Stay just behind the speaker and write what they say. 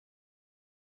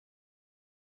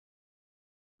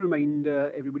Remind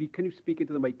everybody, can you speak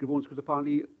into the microphones, because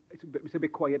apparently it's a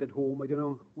bit quiet at home. I don't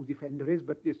know who the offender is,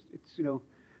 but it's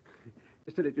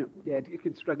just to let you know, yeah, it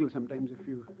can struggle sometimes if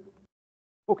you.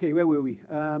 Okay, where were we?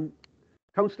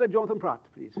 Councillor Jonathan Pratt,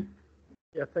 please.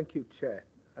 Yeah, thank you, Chair.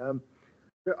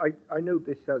 So I know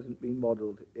this hasn't been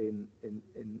modelled in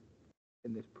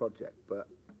this project, but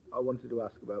I wanted to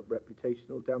ask about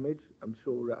reputational damage. I'm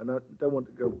sure, and I don't want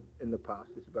to go in the past,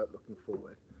 it's about looking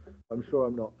forward. I'm sure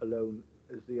I'm not alone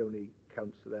as the only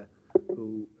councillor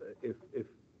who, if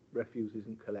refuse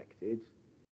isn't collected,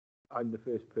 I'm the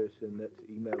first person that's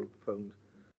emailed, phoned,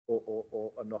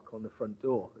 or a knock on the front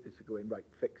door. It's going, right,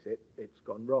 fix it, it's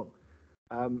gone wrong.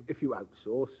 If you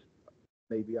outsource,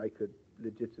 maybe I could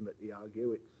legitimately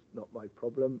argue it's not my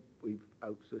problem. We've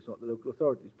outsourced, it's not the local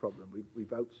authority's problem. We've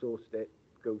outsourced it,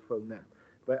 go phone them.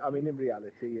 But I mean, in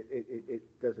reality, it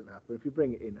doesn't happen. If you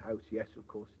bring it in-house, yes, of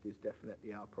course, it is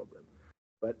definitely our problem.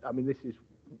 But I mean, this is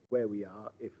where we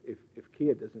are. If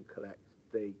Kia doesn't collect,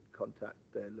 they contact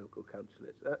their local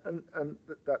councillors, and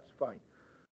that's fine.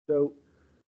 So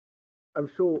I'm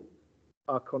sure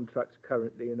our contracts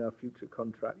currently and our future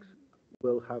contracts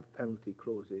will have penalty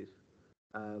clauses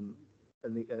and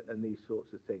these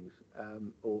sorts of things,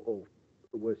 or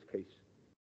the worst case,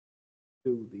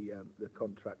 to the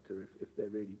contractor if they're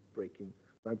really breaking.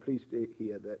 I'm pleased to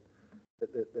hear that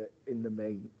in the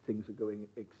main things are going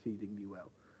exceedingly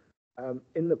well.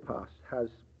 In the past, has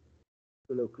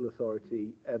the local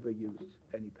authority ever used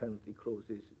any penalty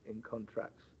clauses in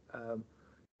contracts?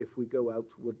 If we go out,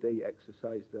 would they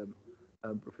exercise them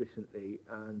proficiently,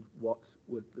 and what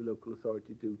would the local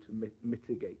authority do to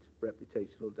mitigate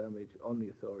reputational damage on the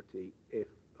authority if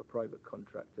a private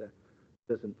contractor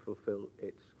doesn't fulfil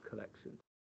its collection?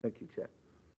 Thank you, Chair.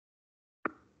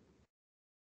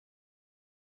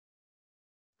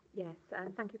 Yes,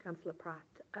 and thank you, Councillor Pratt.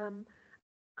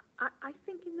 I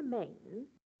think in the main,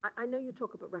 I know you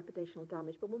talk about reputational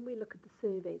damage, but when we look at the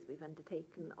surveys we've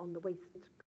undertaken on the waste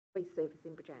service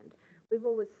in Bridgend, we've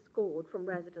always scored from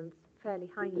residents fairly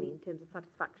highly in terms of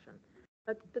satisfaction.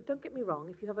 But don't get me wrong,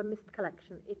 if you have a missed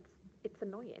collection, it's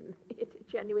annoying. It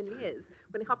genuinely is.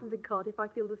 When it happens in Cardiff, I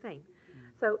feel the same.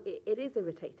 So it is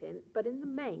irritating, but in the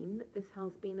main, this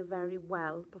has been a very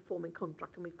well-performing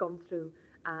contract, and we've gone through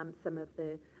some of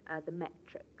the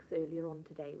metrics earlier on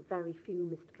today. Very few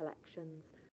missed collections,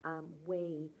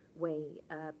 way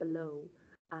below,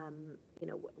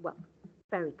 well,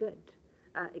 very good,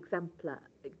 exemplar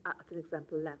at an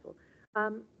exemplar level.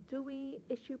 Do we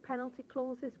issue penalty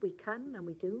clauses? We can, and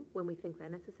we do when we think they're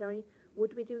necessary.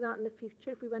 Would we do that in the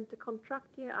future if we went to contract?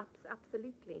 Yeah,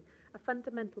 absolutely. A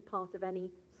fundamental part of any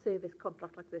service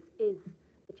contract like this is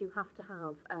that you have to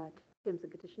have terms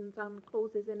and conditions and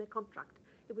clauses in a contract.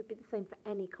 It would be the same for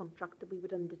any contract that we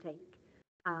would undertake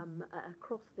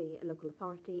across the local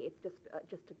authority. It's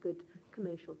just a good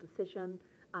commercial decision,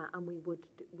 and we would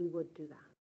do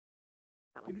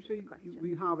that. Did you say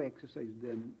we have exercised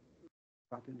them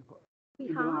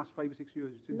in the last 5 or 6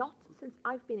 years? Not since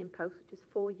I've been in post, which is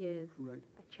 4 years, right.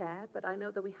 Chair, but I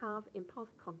know that we have in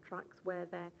past contracts where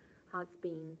there has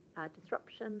been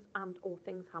disruptions and or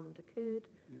things haven't occurred.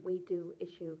 Yeah. We do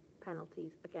issue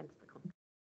penalties against the contract.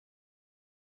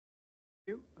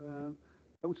 Thank you.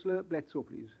 Councillor Bledsoe,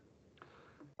 please.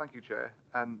 Thank you, Chair.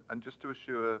 And just to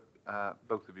assure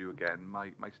both of you again,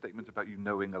 my statement about you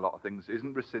knowing a lot of things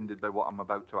isn't rescinded by what I'm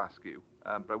about to ask you.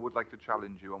 But I would like to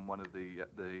challenge you on one of the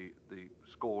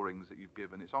scorings that you've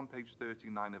given. It's on page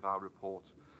 39 of our report,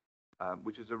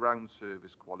 which is around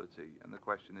service quality. And the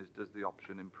question is, does the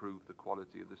option improve the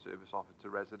quality of the service offered to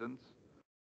residents?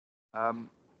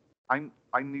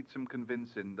 I need some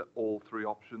convincing that all 3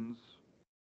 options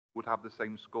would have the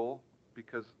same score,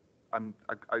 because I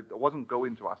wasn't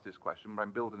going to ask this question, but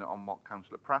I'm building it on what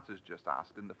Councillor Pratt has just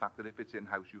asked, and the fact that if it's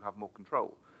in-house, you have more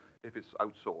control. If it's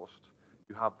outsourced,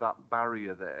 you have that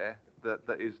barrier there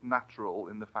that is natural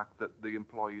in the fact that the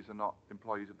employees are not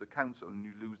employees of the council, and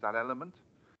you lose that element.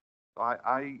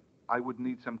 I would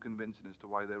need some convincing as to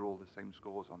why they're all the same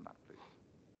scores on that, please.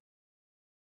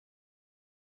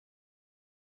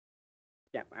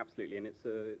 Yeah, absolutely, and it's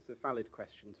a valid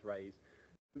question to raise.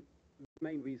 The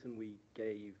main reason we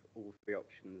gave all 3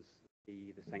 options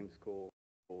the same score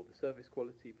for the service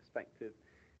quality perspective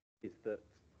is that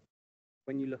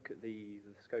when you look at the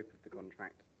scope of the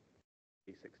contract,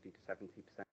 60 to 70%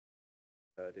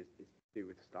 is to do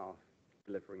with staff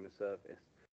delivering the service.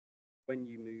 When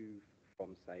you move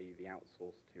from, say, the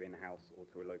outsourced to in-house or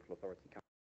to a local authority, the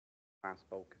vast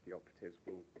bulk of the operatives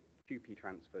will be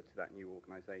transferred to that new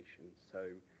organisation. So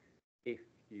if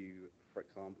you, for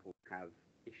example, have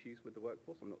issues with the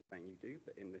workforce, I'm not saying you do,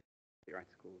 but in the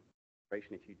theoretical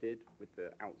consideration if you did with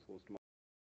the outsourced model,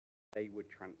 they would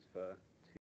transfer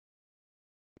to,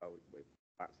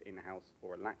 that's in-house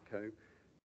or a LATCO.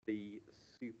 The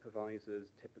supervisors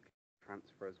typically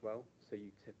transfer as well, so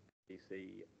you typically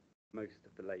see most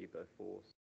of the labour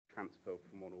force transfer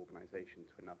from one organisation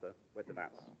to another, whether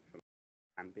that's from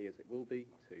Plan B as it will be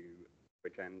to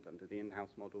Bridgend under the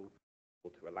in-house model,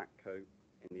 or to a LATCO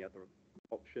in the other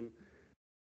option.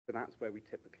 So that's where we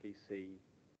typically see,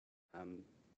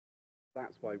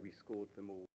 that's why we scored them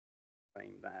all the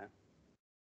same there.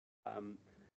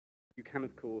 You can,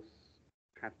 of course,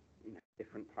 have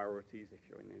different priorities if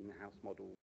you're in an in-house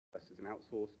model versus an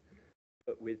outsourced,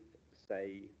 but with,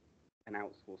 say, an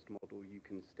outsourced model, you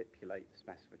can stipulate the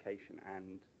specification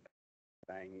and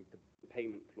saying the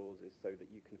payment clauses so that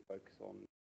you can focus on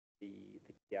the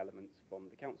key elements from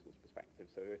the council's perspective.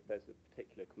 So if there's a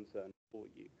particular concern for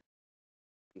you,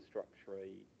 you can structure a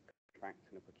contract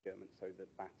and a procurement so that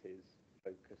that is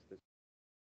focused as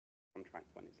contract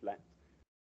when it's let,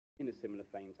 in a similar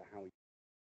vein to how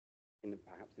you,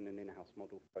 perhaps in an in-house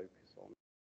model, focus on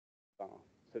staff.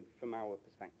 So from our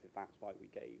perspective, that's why we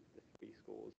gave the 3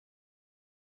 scores.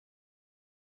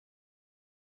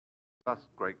 That's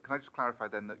great. Can I just clarify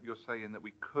then that you're saying that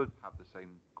we could have the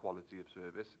same quality of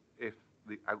service if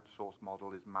the outsourced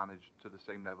model is managed to the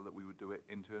same level that we would do it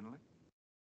internally?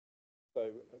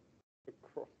 So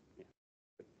across,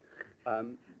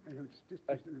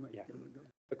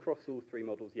 across all 3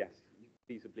 models, yes,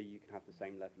 feasibly you can have the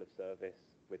same level of service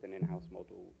with an in-house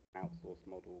model, outsourced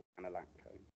model, and a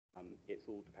LATCO. It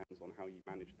all depends on how you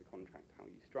manage the contract, how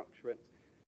you structure it.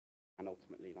 And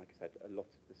ultimately, like I said, a lot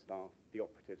of the staff, the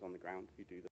operatives on the ground who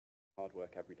do the hard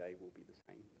work every day will be the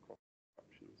same across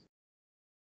options.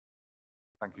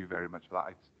 Thank you very much for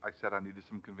that. I said I needed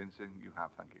some convincing. You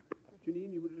have. Thank you.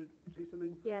 Janine, you wanted to say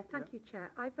something? Yeah, thank you,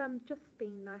 Chair. I've just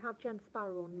been, I have Jen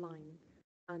Sparrow online,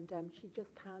 and she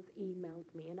just has emailed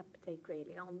me an update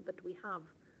really on that we have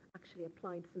actually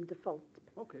applied some default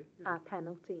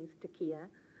penalties to Kia.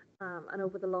 And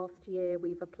over the last year,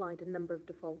 we've applied a number of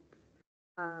defaults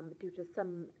due to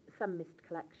some missed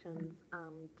collections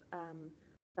and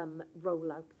some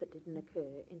rollouts that didn't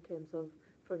occur in terms of,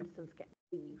 for instance, getting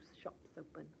reuse shops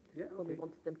open when we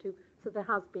wanted them to. So there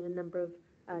has been a number of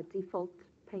default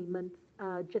payments,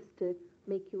 just to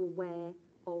make you aware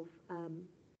of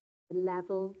the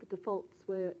level. The defaults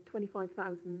were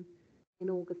 25,000 in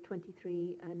August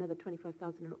 23, another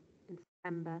 25,000 in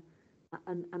September,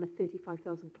 and a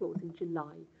 35,000 clause in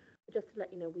July. Just to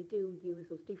let you know, we do use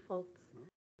those defaults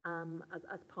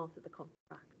as part of the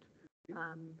contract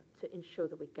to ensure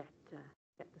that we get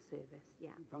the service. Yeah.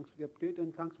 Thanks for the update,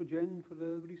 and thanks for Jen for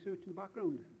the research in the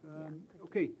background.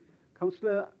 Okay,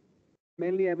 Councillor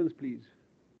Melanie Evans, please.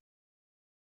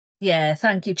 Yeah,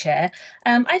 thank you, Chair.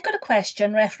 I've got a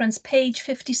question, reference page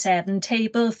 57,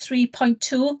 table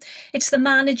 3.2. It's the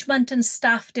management and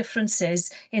staff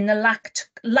differences in the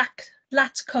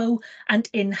LATCO and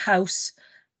in-house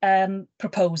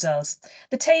proposals.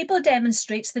 The table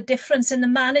demonstrates the difference in the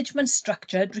management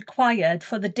structure required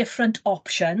for the different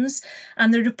options,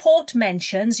 and the report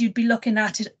mentions you'd be looking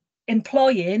at it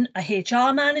employing a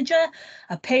HR manager,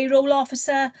 a payroll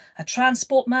officer, a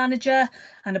transport manager,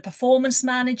 and a performance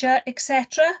manager,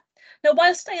 etc. Now,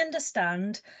 whilst I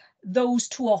understand those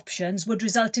 2 options would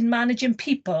result in managing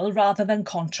people rather than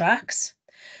contracts,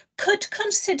 could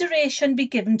consideration be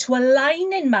given to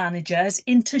aligning managers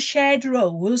into shared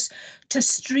roles to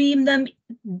streamline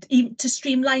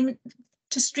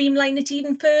it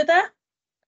even further?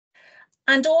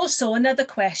 And also another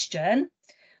question,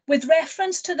 with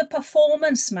reference to the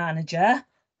performance manager,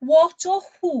 what or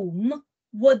whom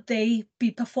would they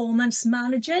be performance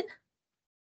managing?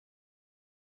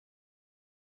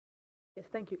 Yes,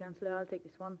 thank you, Councillor. I'll take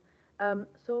this one.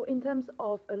 So in terms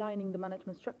of aligning the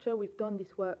management structure, we've done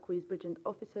this work with Bridgend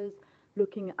officers,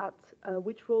 looking at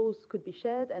which roles could be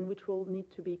shared and which roles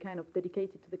need to be kind of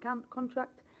dedicated to the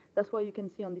contract. That's why you can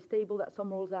see on this table that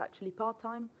some roles are actually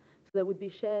part-time. So there would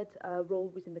be shared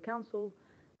role within the council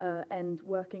and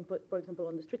working, for example,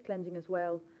 on the street cleansing as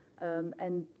well.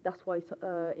 And that's why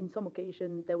in some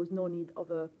occasions there was no need of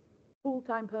a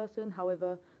full-time person.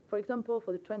 However, for example,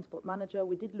 for the transport manager,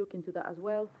 we did look into that as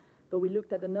well. But we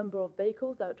looked at the number of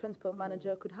vehicles that a transport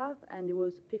manager could have, and it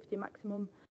was 50 maximum.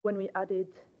 When we added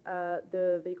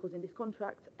the vehicles in this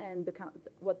contract and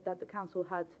what that the council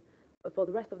had for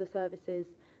the rest of the services,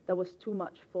 that was too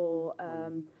much for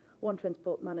one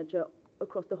transport manager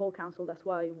across the whole council. That's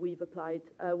why we've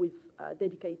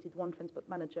dedicated one transport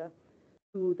manager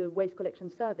to the waste collection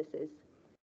services.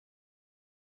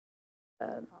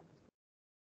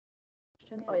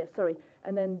 question? Oh, yeah, sorry.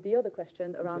 And then the other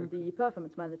question around the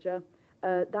performance manager,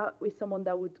 that is someone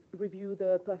that would review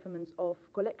the performance of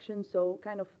collections. So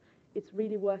kind of, it's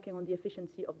really working on the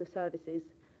efficiency of the services.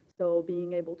 So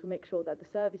being able to make sure that the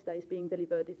service that is being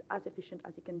delivered is as efficient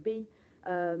as it can be,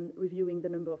 reviewing the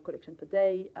number of collections per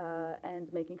day,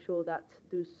 and making sure that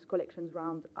those collections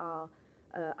rounds are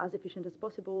as efficient as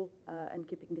possible, and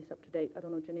keeping this up to date. I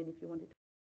don't know, Janine, if you wanted to.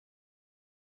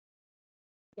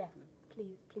 Yes,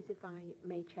 please, if I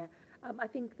may, Chair. I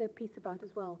think the piece about as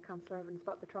well, Councillor Evans,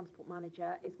 about the transport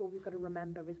manager is what we've got to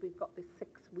remember is we've got this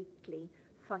 6-weekly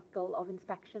cycle of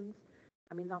inspections.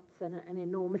 I mean, that's an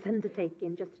enormous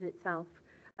undertaking just in itself,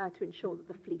 to ensure that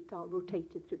the fleet are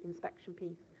rotated through the inspection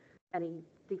piece. Any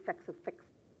defects are fixed,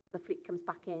 the fleet comes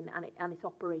back in and it's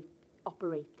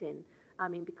operating. I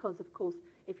mean, because of course,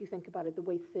 if you think about it, the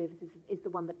waste services is the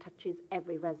one that touches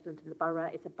every resident in the borough.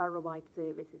 It's a borough-wide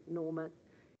service, it's enormous,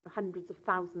 hundreds of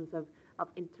thousands of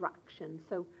interactions.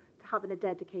 So to having a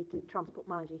dedicated transport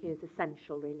manager here is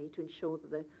essential, really, to ensure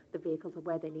that the vehicles are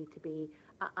where they need to be,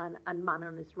 and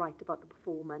Manon is right about the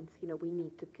performance. You know, we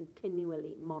need to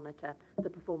continually monitor the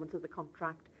performance of the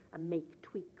contract and make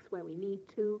tweaks where we need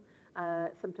to.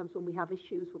 Sometimes when we have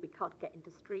issues where we can't get into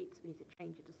streets, we need to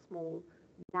change it to small,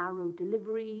 narrow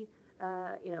delivery,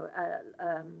 a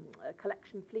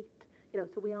collection fleet. You know,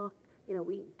 so we are, you know,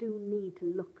 we do need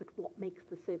to look at what makes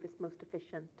the service most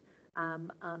efficient,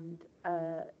 and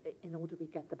in order we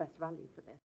get the best value for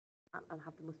this and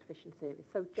have the most efficient service.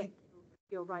 So just,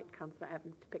 you're right, Councillor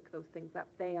Evans, to pick those things up.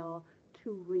 They are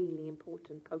two really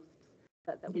important posts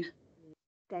that we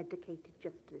dedicated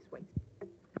just to this waste.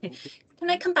 Okay. Can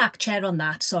I come back, Chair, on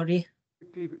that? Sorry.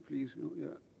 Please.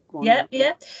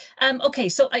 Yeah. Okay,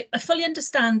 so I fully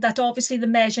understand that obviously the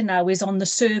measure now is on the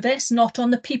service, not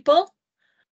on the people.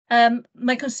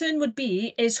 My concern would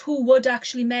be is who would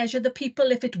actually measure the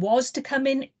people if it was to come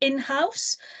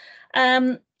in-house.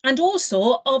 And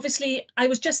also, obviously, I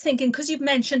was just thinking, because you've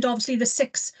mentioned obviously the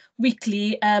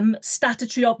 6-weekly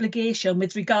statutory obligation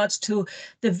with regards to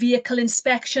the vehicle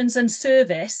inspections and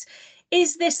service,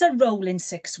 is this a rolling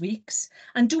 6 weeks?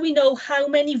 And do we know how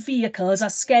many vehicles are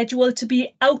scheduled to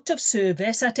be out of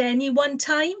service at any one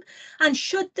time? And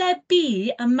should there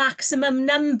be a maximum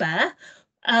number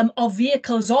of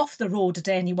vehicles off the road at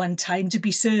any one time to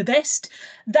be serviced,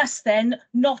 thus then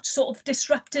not sort of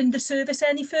disrupting the service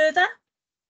any further?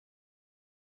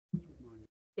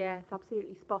 Yes,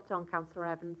 absolutely spot on, Councillor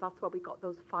Evans. That's why we got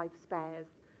those 5 spares.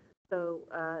 So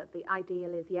the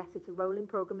ideal is, yes, it's a rolling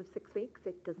programme of 6 weeks.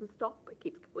 It doesn't stop. It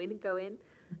keeps going and going.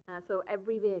 So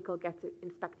every vehicle gets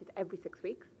inspected every 6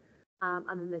 weeks. And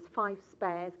then there's 5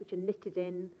 spares which are knitted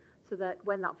in so that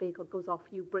when that vehicle goes off,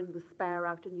 you bring the spare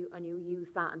out and you use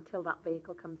that until that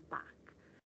vehicle comes back.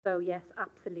 So yes,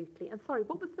 absolutely. And sorry,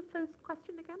 what was the first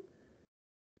question again?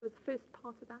 What was the first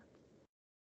part of that?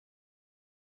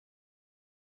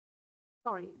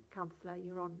 Sorry, Councillor,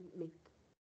 you're on mute.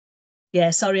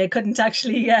 Yeah, sorry, I couldn't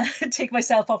actually take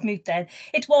myself off mute then.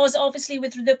 It was obviously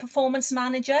with the performance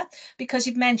manager, because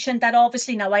you've mentioned that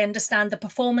obviously now I understand the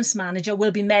performance manager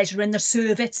will be measuring the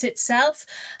service itself.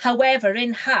 However,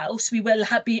 in-house, we will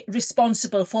be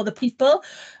responsible for the people.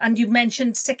 And you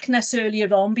mentioned sickness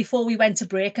earlier on before we went to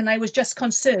break. And I was just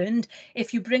concerned,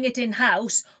 if you bring it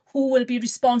in-house, who will be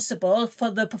responsible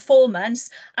for the performance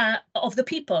of the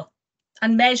people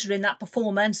and measuring that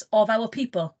performance of our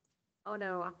people? Oh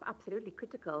no, absolutely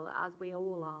critical. As we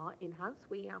all are in-house,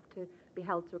 we have to be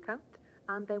held to account,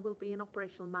 and there will be an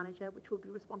operational manager which will be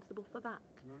responsible for that.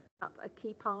 That's a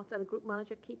key part, and a group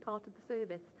manager, key part of the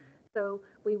service. So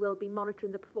we will be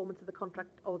monitoring the performance of the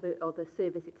contract or the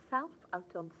service itself out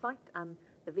on site and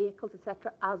the vehicles,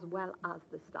 etc., as well as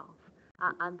the staff,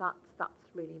 and that's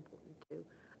really important too.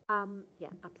 Yeah,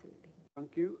 absolutely.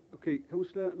 Thank you. Okay,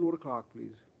 Councillor Laura Clark,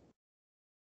 please.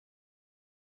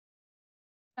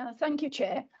 Thank you,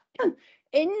 Chair.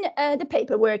 In the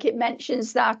paperwork, it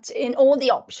mentions that in all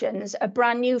the options, a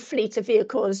brand new fleet of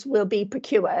vehicles will be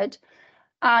procured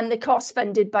and the cost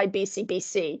funded by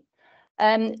BCBC.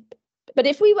 But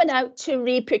if we went out to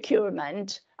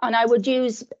re-procurement, and I would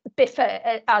use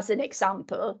Biffa as an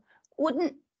example,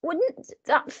 wouldn't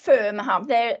that firm have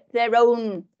their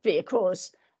own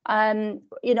vehicles?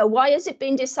 You know, why has it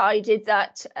been decided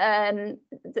that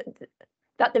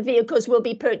that the vehicles will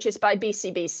be purchased by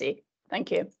BCBC? Thank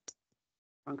you.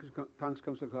 Thanks,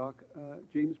 Councillor Clark.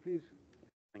 James, please.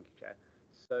 Thank you, Chair.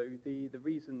 So the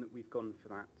reason that we've gone for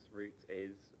that route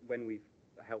is when we've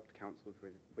helped councils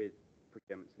with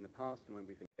procurements in the past and when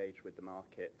we've engaged with the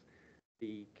market,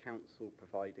 the council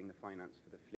providing the finance for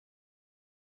the fleet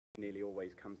nearly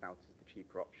always comes out as the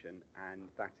cheaper option, and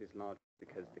that is largely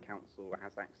because the council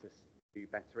has access to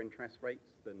better interest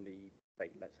rates than the,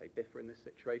 let's say, BIFA in this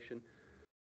situation.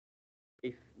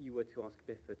 If you were to ask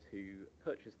BIFA to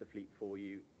purchase the fleet for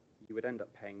you, you would end up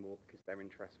paying more because their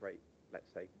interest rate,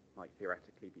 let's say, might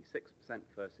theoretically be 6%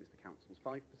 versus the council's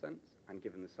 5%. And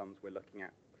given the sums we're looking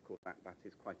at, of course, that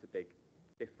is quite a big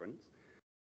difference.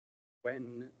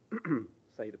 When,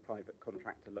 say, the private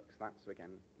contractor looks at that, so again,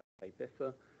 let's say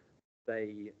BIFA,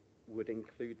 they would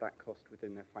include that cost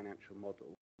within their financial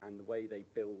model, and the way they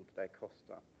build their cost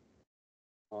up,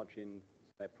 margin,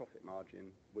 their profit margin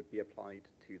would be applied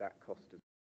to that cost.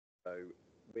 So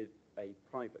with a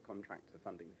private contractor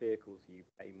funding vehicles, you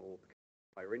pay more because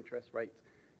of higher interest rates,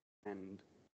 and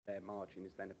their margin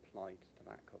is then applied to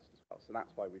that cost as well. So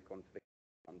that's why we've gone for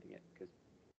funding it, because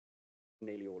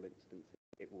nearly all instances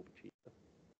it will be cheaper.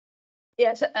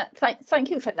 Yes,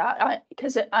 thank you for that,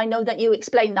 because I know that you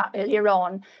explained that earlier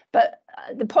on, but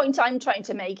the point I'm trying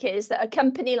to make is that a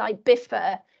company like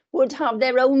BIFA would have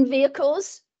their own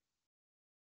vehicles.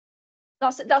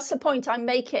 That's the point I'm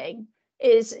making,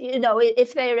 is, you know,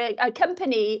 if they're a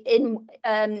company in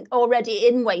already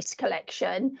in waste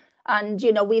collection, and,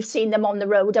 you know, we've seen them on the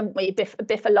road, haven't we,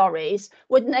 BIFA lorries,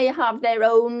 wouldn't they have their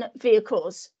own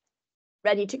vehicles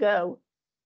ready to go?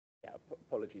 Yeah,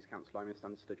 apologies, Councillor, I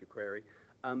misunderstood your query.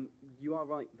 You are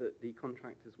right that the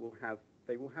contractors will have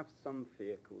some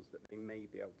vehicles that they may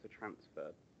be able to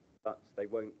transfer, but they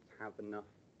won't have enough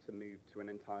to move to an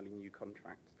entirely new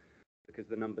contract, because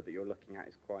the number that you're looking at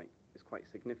is quite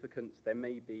significant. There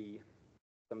may be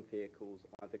some vehicles,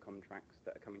 other contracts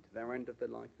that are coming to their end of their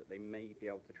life that they may be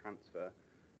able to transfer,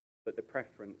 but the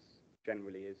preference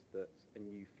generally is that a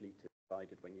new fleet is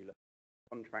provided when you look at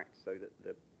the contract, so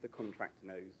that the contractor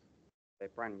knows they're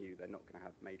brand new, they're not going to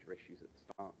have major issues at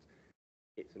the start.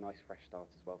 It's a nice fresh start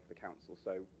as well for the council.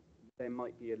 So there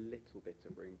might be a little bit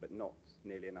of room, but not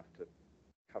nearly enough to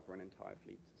cover an entire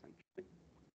fleet, essentially.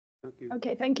 Thank you.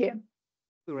 Okay, thank you.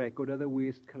 For the record, other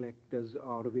waste collectors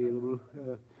are available,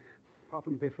 apart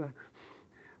from BIFA.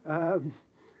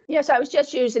 Yes, I was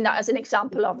just using that as an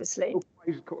example, obviously.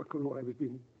 I couldn't know what I was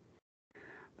doing.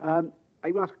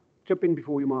 I want to jump in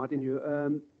before you, Martin,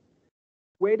 here.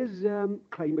 Where does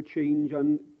climate change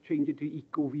and change into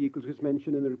eco vehicles, as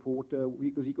mentioned in the report,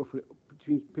 vehicles eco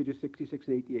between pages 66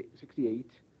 and 68?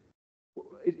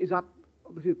 Is that,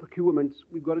 obviously, procurement,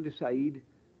 we've got to decide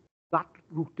that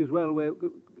route as well. Where,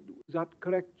 is that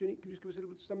correct, Jenny? Can you just give us a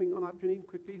little something on that, Jenny,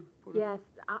 quickly? Yes,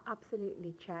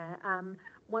 absolutely, Chair.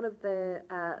 One of the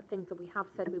things that we have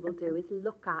said we will do is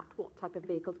look at what type of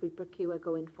vehicles we procure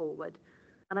going forward.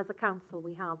 And as a council,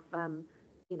 we have,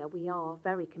 you know, we are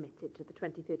very committed to the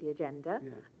 2030 agenda.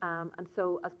 Yeah. And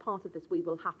so as part of this, we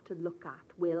will have to look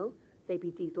at, will they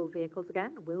be diesel vehicles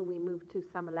again? Will we move to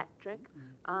some electric?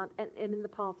 And in the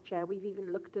past, Chair, we've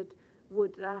even looked at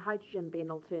would hydrogen be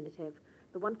an alternative?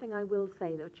 The one thing I will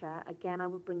say, though, Chair, again, I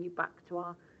will bring you back to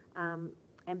our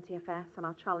MTFS and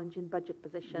our challenging budget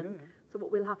position. Yeah. So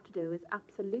what we'll have to do is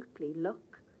absolutely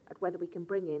look at whether we can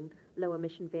bring in low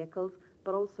emission vehicles,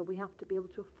 but also we have to be able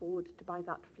to afford to buy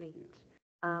that fleet.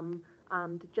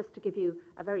 And just to give you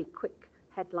a very quick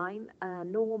headline,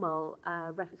 normal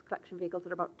refuse collection vehicles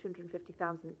are about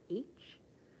 250,000 each.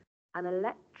 An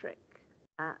electric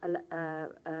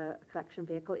collection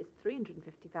vehicle is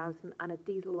 350,000, and a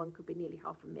diesel one could be nearly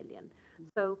 500,000.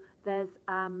 So there's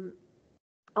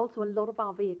also a lot of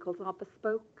our vehicles are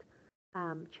bespoke,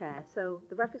 Chair. So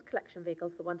the refuse collection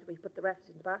vehicles, the ones where you put the refuse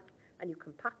in the back and you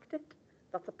compact it,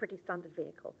 that's a pretty standard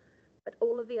vehicle. But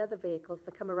all of the other vehicles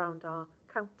that come around our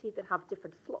county that have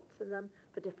different slots in them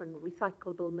for different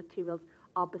recyclable materials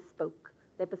are bespoke.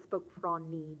 They're bespoke for our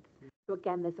needs. So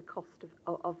again, there's a cost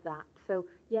of that. So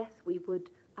yes,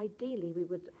 ideally, we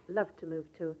would love to move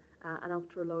to an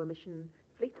ultra low emission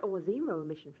fleet or a zero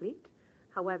emission fleet.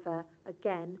 However,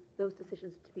 again, those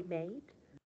decisions to be made.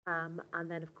 And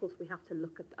then, of course, we have to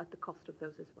look at the cost of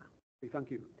those as well. Okay, thank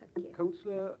you. Thank you.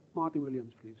 Councillor Martin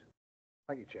Williams, please.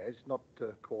 Thank you, Chair. It's not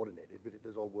coordinated, but it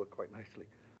does all work quite nicely.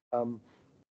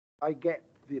 I get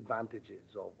the advantages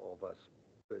of us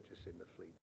purchasing the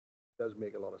fleet. It does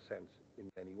make a lot of sense in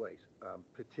many ways,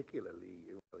 particularly,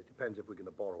 it depends if we're going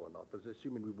to borrow or not, but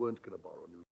assuming we weren't going to borrow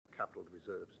and we capital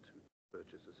reserves to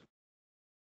purchase this,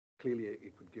 clearly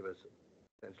it could give us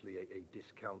essentially a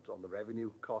discount on the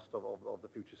revenue cost of the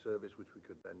future service, which we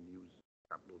could then use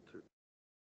capital to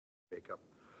make up.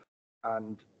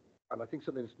 And I think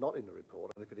something that's not in the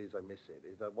report, and if it is, I miss it,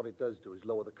 is that what it does do is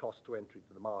lower the cost to entry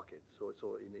to the market. So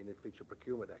in a future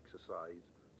procurement exercise,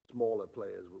 smaller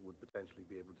players would potentially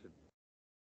be able to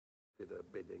do the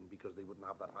bidding because they wouldn't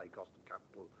have that high cost of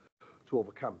capital to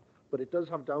overcome. But it does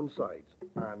have downsides,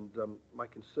 and my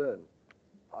concern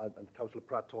and Councillor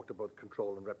Pratt talked about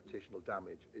control and reputational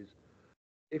damage, is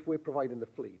if we're providing the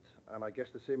fleet, and I guess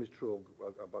the same is true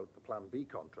about the Plan B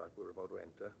contract we're about to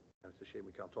enter, and it's a shame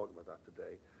we can't talk about that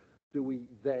today, do we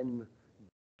then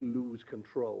lose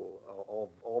control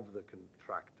of the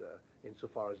contractor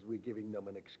insofar as we're giving them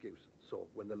an excuse? So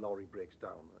when the lorry breaks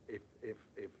down, if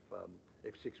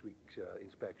 6 weeks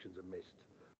inspections are missed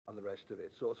and the rest of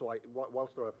it. So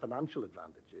whilst there are financial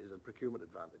advantages and procurement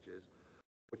advantages,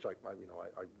 which I'm quite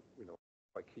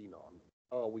keen on,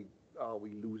 are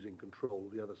we losing control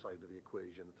of the other side of the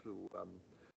equation through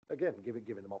again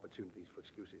giving them opportunities for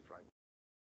excuses, Frank?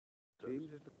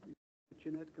 James,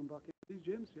 Jeanette, come back in, please,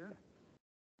 James. Yeah.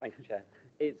 Thank you, Chair.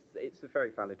 It's a very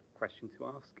valid question to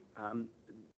ask.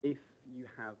 If you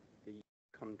have the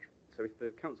contract, so if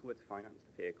the council were to finance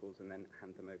the vehicles and then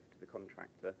hand them over to the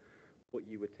contractor, what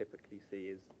you would typically see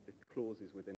is the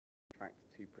clauses within the contract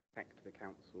to protect the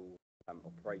council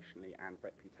operationally and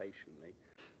reputationally,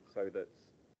 so that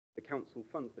the council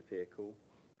funds the vehicle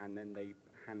and then they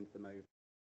hand them over to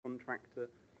the contractor.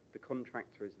 The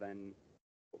contractor is then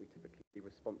what we typically be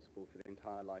responsible for the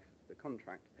entire life of the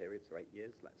contract period, so 8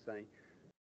 years, let's say,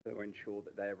 to ensure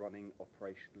that they're running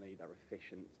operationally, they're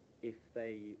efficient. If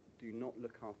they do not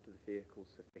look after the vehicles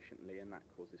sufficiently and that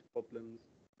causes problems,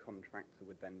 the contractor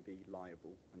would then be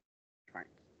liable and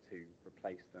contract to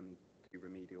replace them, do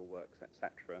remedial works,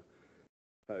 etc.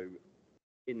 So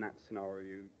in that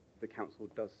scenario, the council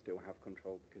does still have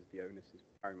control because the onus is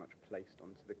very much placed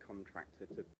onto the contractor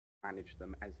to manage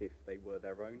them as if they were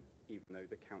their own, even though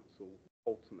the council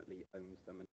ultimately owns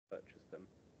them and purchased them.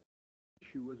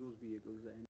 Insures those vehicles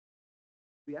then?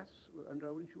 Yes, under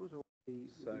our insurers, or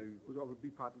would be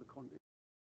part of the contract?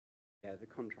 Yeah, the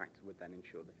contractor would then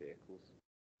insure the vehicles.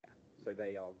 Yeah. So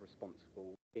they are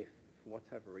responsible if, for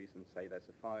whatever reason, say there's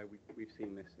a fire. We've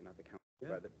seen this in other councils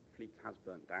where the fleet has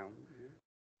burnt down. The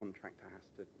contractor has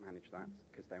to manage that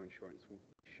because their insurance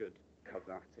should cover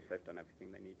that if they've done everything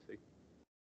they need to.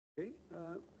 Okay,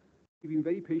 you've been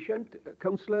very patient.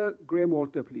 Councillor Graham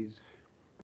Walter, please.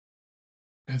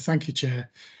 Thank you, Chair.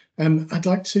 I'd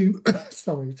like to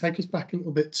take us back a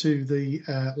little bit to the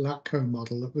LATCO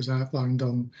model that was outlined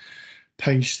on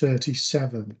page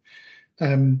 37.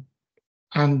 And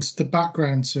the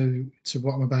background to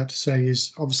what I'm about to say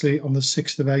is obviously on the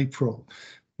 6th of April,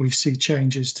 we see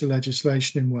changes to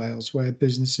legislation in Wales where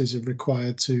businesses are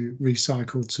required to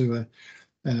recycle to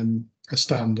a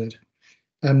standard.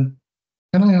 Can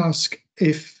I ask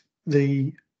if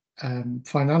the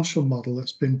financial model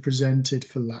that's been presented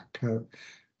for LATCO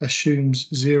assumes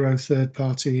zero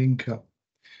third-party income?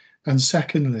 And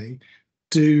secondly,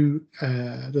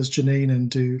 does Janine and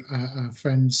do our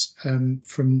friends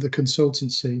from the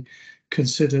consultancy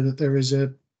consider that there is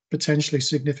a potentially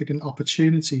significant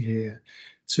opportunity here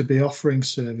to be offering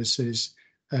services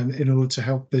in order to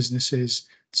help businesses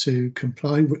to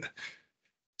comply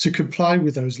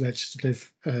with those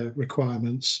legislative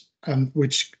requirements,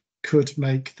 which could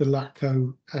make the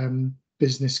LATCO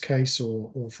business case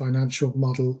or financial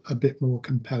model a bit more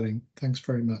compelling? Thanks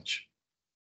very much.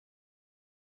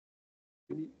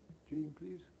 Janine,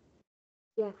 please.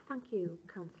 Yes, thank you,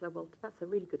 Councillor Walter. That's a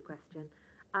really good question.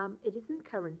 It isn't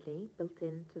currently built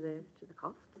into the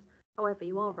costs. However,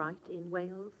 you are right. In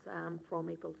Wales, from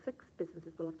April 6th,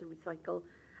 businesses will have to recycle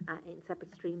in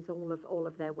separate streams all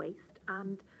of their waste,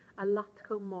 and a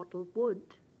LATCO model would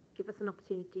give us an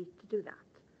opportunity to do that,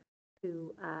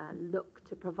 to look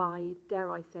to provide,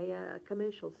 dare I say, a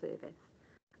commercial service,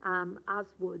 as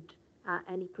would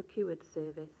any procured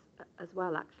service as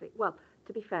well, actually. Well,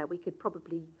 to be fair, we could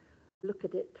probably look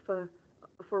at it for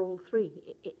all three,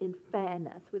 in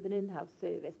fairness, with an in-house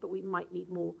service, but we might need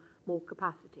more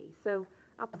capacity. So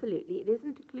absolutely, it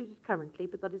isn't included currently,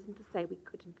 but that isn't to say we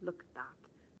couldn't look at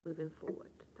that moving forward.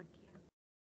 Thank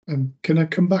you. Can I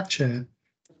come back, Chair?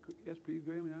 Yes, please,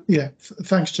 Graham. Yeah,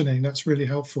 thanks, Janine. That's really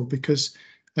helpful because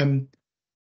I'm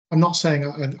not saying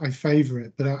I favour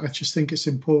it, but I just think it's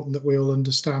important that we all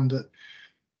understand that.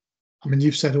 I mean,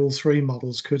 you've said all three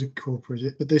models could incorporate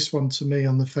it, but this one, to me,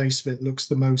 on the face of it, looks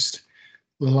the most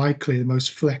likely, the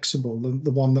most flexible, the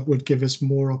one that would give us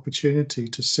more opportunity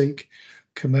to seek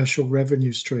commercial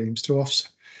revenue streams to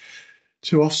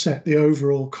offset the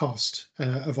overall cost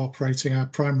of operating our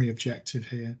primary objective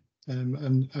here.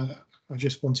 I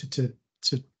just wanted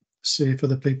to see if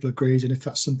other people agreed and if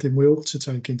that's something we ought to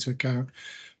take into account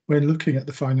when looking at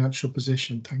the financial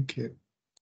position. Thank you.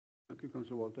 Thank you,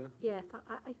 Councillor Walter. Yes,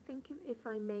 I think if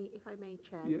I may,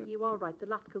 Chair, you are right. The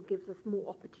LATCO gives us more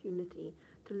opportunity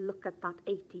to look at that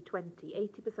 80-20.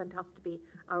 80% has to be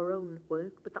our own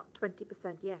work, but that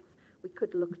 20%, yes, we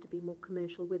could look to be more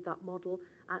commercial with that model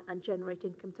and generate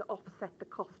income to offset the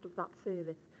cost of that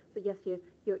service. So yes,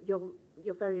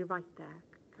 you're very right there,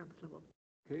 Councillor Wood.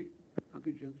 Okay, thank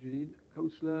you, Janine.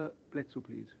 Councillor Bledsoe,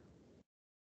 please.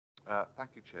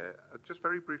 Thank you, Chair. Just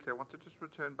very briefly, I want to just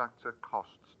return back to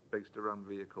costs based around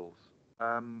vehicles.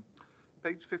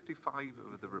 Page 55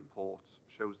 of the report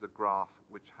shows the graph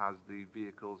which has the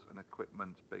vehicles and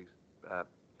equipment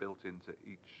built into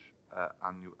each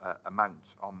annual amount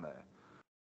on there.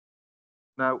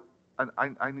 Now, and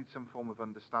I need some form of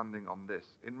understanding on this.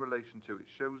 In relation to, it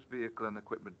shows vehicle and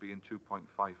equipment being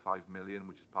 2.55 million,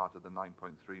 which is part of the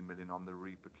 9.3 million on the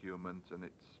re-procurement, and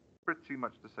it's pretty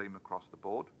much the same across the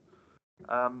board.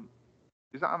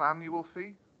 Is that an annual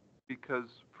fee? Because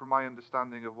from my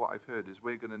understanding of what I've heard is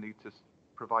we're going to need to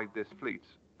provide this fleet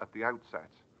at the outset.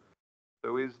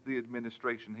 So is the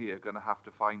administration here going to have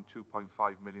to find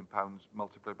 £2.5 million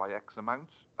multiplied by X amount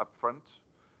up front?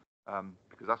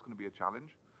 Because that's going to be a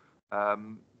challenge.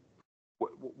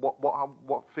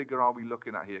 What figure are we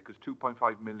looking at here? Because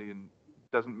 2.5 million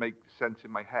doesn't make sense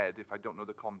in my head if I don't know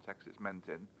the context it's meant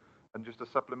in. And just a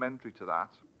supplementary to that,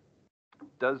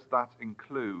 does that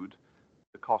include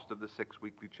the cost of the 6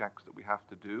 weekly checks that we have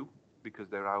to do because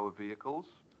they're our vehicles?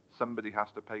 Somebody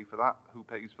has to pay for that. Who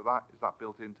pays for that? Is that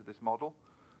built into this model?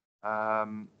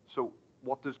 So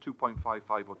what does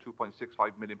 2.55 or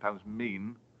 2.65 million pounds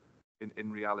mean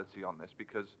in reality on this?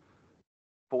 Because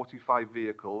 45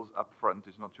 vehicles up front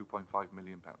is not 2.5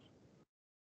 million pounds.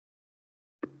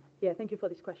 Yeah, thank you for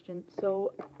this question.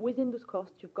 So within those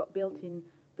costs, you've got built in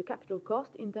the capital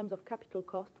cost. In terms of capital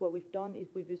cost, what we've done is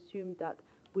we've assumed that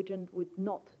Wigan would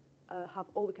not have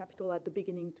all the capital at the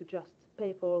beginning to just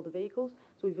pay for all the vehicles.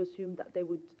 So we've assumed that they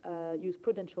would use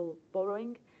prudential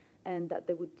borrowing and that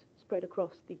they would spread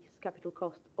across these capital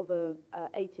costs over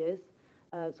 8 years.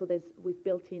 So we've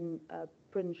built in a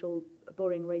prudential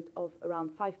borrowing rate of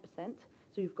around 5%.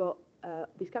 So you've got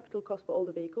this capital cost for all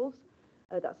the vehicles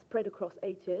that's spread across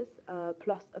 8 years,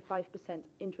 plus a 5%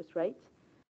 interest rate.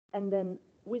 And then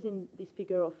within this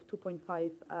figure of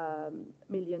 2.5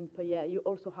 million per year, you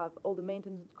also have all the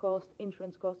maintenance costs,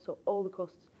 insurance costs, so all the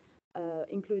costs,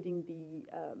 including the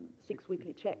 6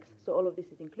 weekly checks. So all of this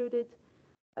is included.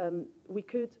 We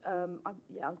could, I'm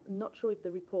not sure if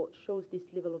the report shows this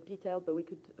level of detail, but we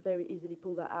could very easily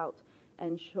pull that out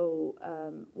and show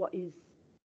what is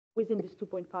within this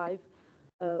 2.5,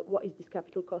 what is this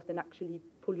capital cost, and actually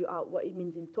pull you out what it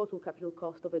means in total capital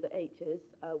cost over the 8 years,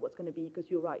 what's going to be, because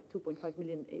you're right, 2.5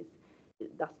 million is,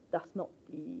 that's not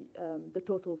the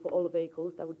total for all the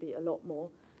vehicles, that would be a lot more.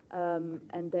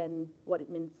 And then what it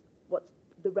means, what's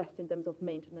the rest in terms of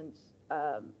maintenance,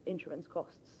 insurance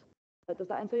costs. Does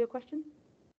that answer your question?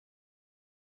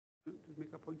 To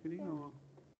make a point, Janine, or?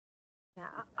 Yeah,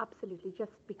 absolutely.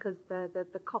 Just because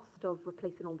the cost of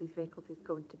replacing all these vehicles is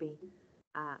going to be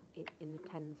in the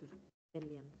tens of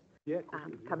millions. Yeah,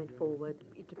 coming forward,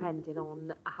 depending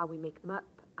on how we make them up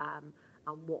and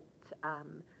what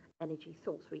energy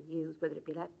source we use, whether it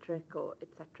be electric or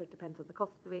etc. It depends on the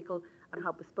cost of the vehicle and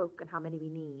how bespoke and how many we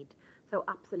need. So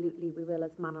absolutely, we will,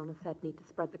 as Manon said, need to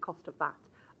spread the cost of that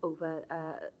over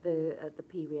the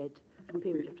period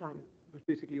of time. But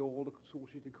basically, all the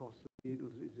associated costs of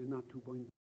vehicles is in that 2.5 million.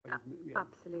 Yeah.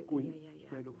 Absolutely, yeah.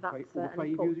 Spread over That's 5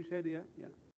 years, you said, yeah.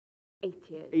 8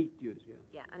 years. 8 years, yeah.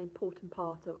 Yeah, an important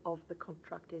part of the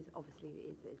contract is obviously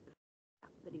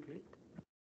the new fleet.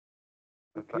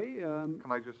 Okay.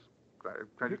 Can I just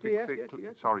be clear? clear?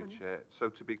 Yes, Sorry, Chair. So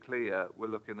to be clear, we're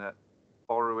looking at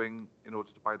borrowing in order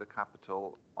to buy the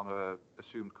capital on a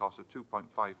assumed cost of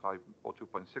 2.55 or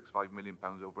 2.65 million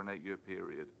pounds over an 8-year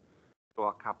period. So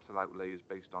our capital outlay is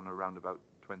based on around about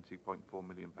 20.4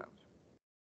 million pounds.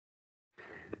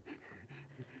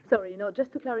 Sorry,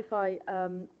 just to clarify, I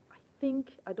think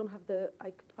I don't have I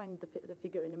could find the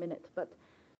figure in a minute, but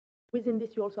within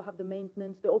this you also have the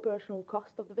maintenance, the operational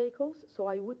cost of the vehicles. So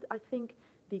I think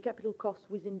the capital cost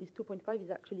within this 2.5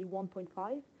 is actually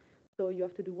 1.5. So you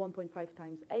have to do 1.5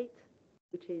 times 8,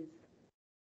 which is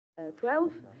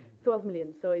 12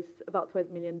 million. So it's about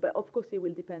 12 million. But of course, it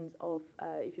will depend of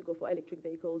if you go for electric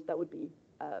vehicles, that would be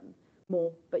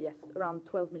more. But yes, around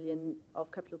 12 million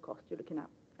of capital cost you're looking at.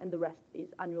 And the rest is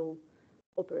annual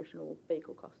operational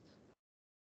vehicle costs.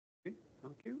 Okay,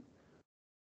 thank you.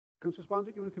 Councillor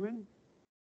Swansea, do you want to come in?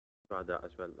 Add that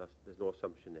as well. There's no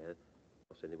assumption there. I'm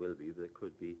not saying there will be, but there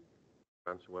could be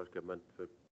grants from Welsh Government for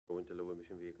going to low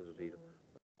emission vehicles or zero.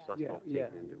 So that's not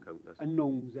taken into account.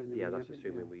 Unknowns then. Yeah, that's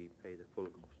assuming we pay the full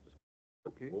cost.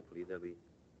 Okay. Hopefully there'll be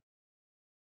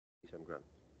some grants.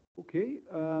 Okay.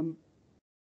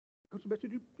 Councillor Bester,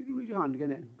 did you raise your hand again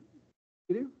then?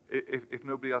 You do? If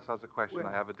nobody else has a question, Well,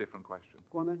 I have a different question.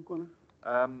 Go on then, go on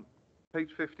then.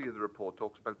 Page 50 of the report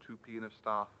talks about 2p of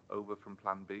staff over from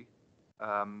Plan B.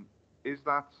 Is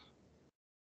that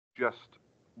just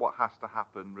what has to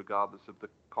happen regardless of the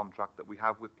contract that we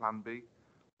have with Plan B?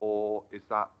 Or is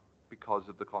that because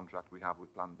of the contract we have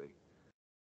with Plan B?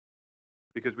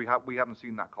 Because we haven't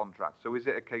seen that contract. So is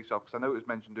it a case of, because I know it was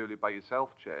mentioned earlier by yourself,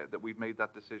 Chair, that we've made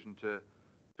that decision to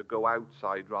go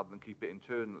outside rather than keep it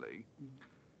internally.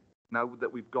 Now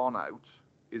that we've gone out,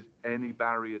 is any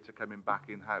barrier to coming back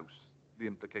in-house the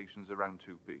implications around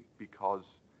 2p? Because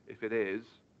if it is,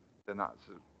 then that's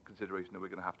a consideration that we're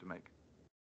going to have to make.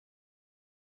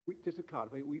 Just to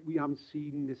clarify, we haven't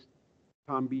seen this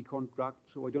Plan B contract,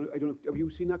 so I don't know, have you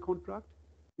seen that contract?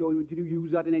 No, did you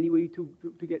use that in any way to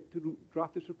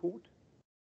draft this report?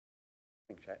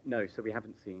 Thanks, Chair. No, so we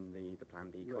haven't seen the Plan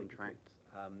B contract.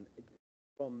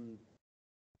 From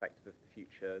the perspective of the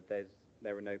future,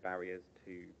 there are no barriers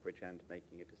to Bridgend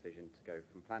making a decision to go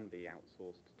from Plan B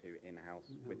outsourced to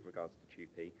in-house with regards to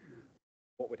 2p.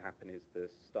 What would happen is the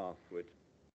staff would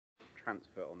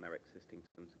transfer on their existing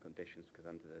terms and conditions, because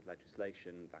under the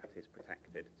legislation that is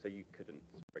protected. So you couldn't,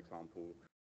 for example,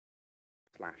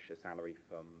 slash a salary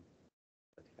from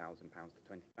 £30,000 to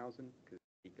 20,000, because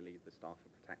legally the staff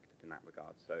are protected in that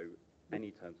regard. So any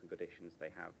terms and conditions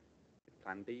they have with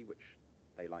Plan B, which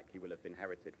they likely will have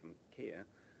inherited from Kia,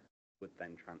 would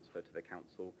then transfer to the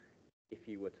council. If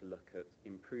you were to look at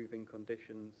improving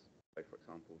conditions, so for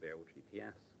example the old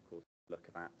GPS, of course, look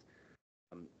at that.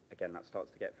 Again, that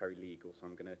starts to get very legal, so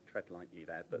I'm going to tread lightly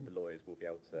there, but the lawyers will be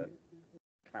able to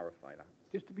clarify that.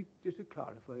 Just to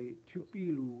clarify,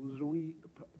 2p rules are only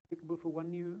applicable for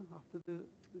 1 year after the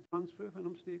transfer, if I'm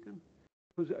not mistaken.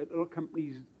 Because a lot of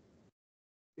companies,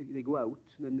 they go out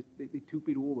and then they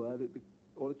 2p over,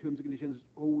 all the terms and conditions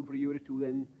hold for a year or two,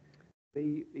 then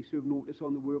they serve notice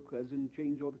on the workers and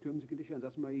change all the terms and conditions.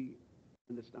 That's my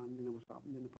understanding of what's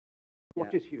happened in the past.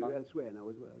 Not just here, elsewhere now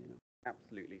as well, you know.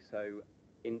 Absolutely. So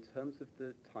in terms of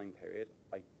the time period,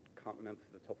 I can't remember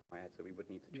off the top of my head, so we would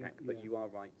need to check, but you are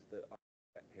right that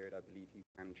after that period, I believe you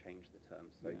can change the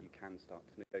terms, so you can start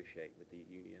to negotiate with the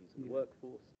unions and the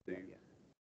workforce to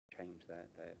change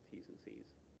their T's and C's.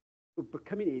 But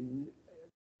coming in,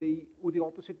 would the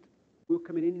opposite work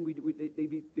coming in,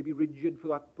 they'd be rigid for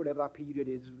that, whatever that period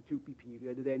is, the 2p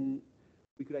period, and then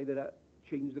we could either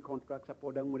change the contracts up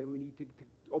or down, whatever we need to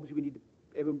obviously we need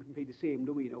everyone can pay the same,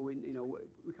 don't we? You know,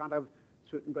 we can't have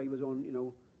certain drivers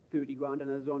on, 30 grand and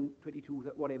others on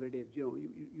 22, whatever it is,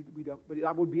 but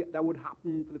that would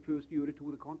happen for the first year or two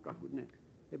of the contract, wouldn't it?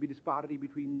 There'd be disparity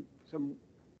between some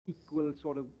equal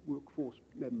sort of workforce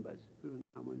members, you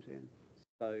know what I'm saying?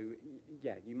 So,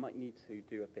 yeah, you might need to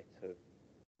do a bit of,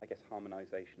 I guess,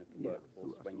 harmonisation of the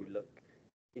workforce when you look.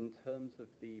 In terms of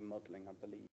the modelling, I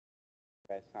believe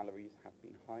their salaries have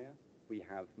been higher. We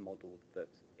have modelled that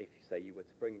if, say, you were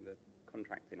to bring the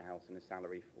contract in-house and a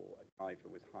salary for a driver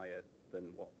was higher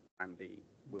than what Plan B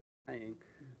was paying,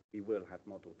 we will have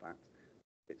modelled that.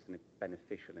 It's a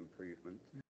beneficial improvement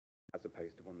as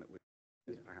opposed to one that was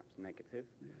perhaps negative.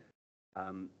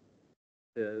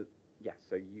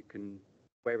 So you can,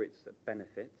 where it's a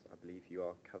benefit, I believe you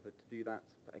are covered to do that.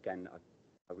 But again,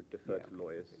 I would defer to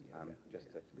lawyers just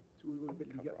to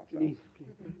cover ourselves.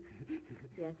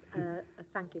 Yes,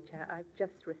 thank you, Chair. I've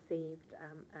just received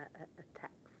a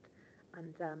text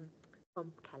and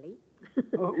from Kelly.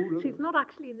 She's not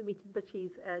actually in the meeting, but she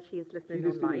is listening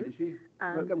online. Is she?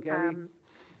 Welcome, Kelly.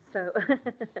 So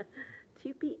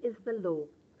 2p is the law,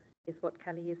 is what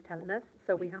Kelly is telling us.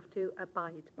 So we have to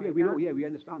abide by that. We know. Yeah, we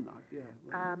understand that.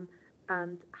 Yeah.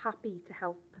 And happy to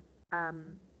help,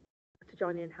 to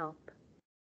join in and help.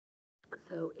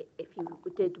 So if you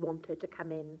did want her to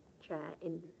come in, Chair,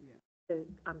 to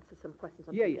answer some questions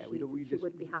on she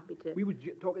would be happy to. We were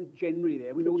talking generally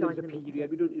there. We know there's a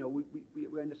period. We don't,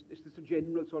 we understand. It's just a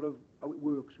general sort of how it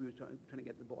works. We were trying to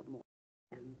get to the bottom of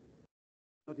it.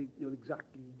 Not the exact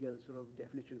legal sort of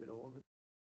definition of it all.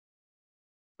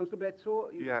 Councillor Bledsoe,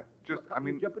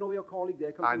 jumping over your colleague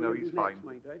there. I know, he's fine.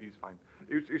 He's fine.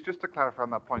 It's just to clarify on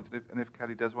that point, and if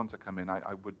Kelly does want to come in,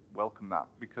 I would welcome that,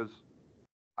 because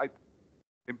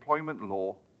employment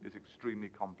law is extremely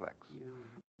complex. Yeah.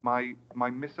 My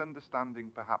misunderstanding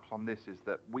perhaps on this is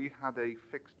that we had a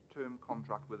fixed term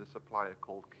contract with a supplier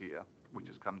called Kia, which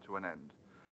has come to an end.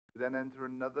 We then enter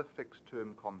another fixed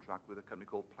term contract with a company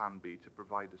called Plan B to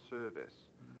provide a service,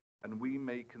 and we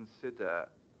may consider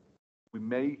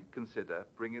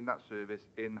bringing that service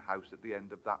in-house at the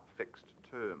end of that fixed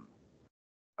term.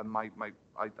 And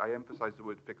I emphasise the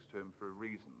word fixed term for a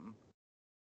reason.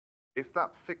 If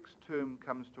that fixed term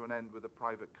comes to an end with a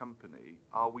private company,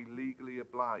 are we legally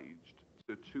obliged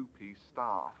to 2P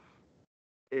staff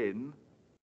in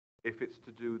if it's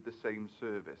to do the same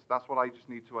service? That's what I just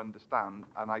need to understand,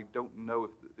 and I don't know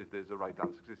if there's a right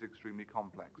answer because it's extremely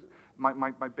complex.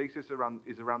 My basis is around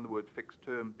the word fixed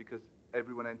term because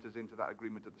everyone enters into that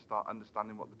agreement at the start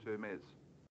understanding what the term is.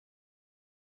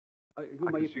 I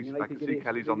can see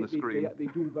Kelly's on the screen. They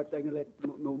do, but I'm going to let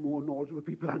more knowledgeable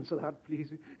people answer that,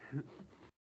 please.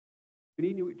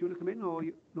 Janine, do you want to come in or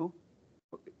no?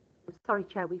 Okay. Sorry,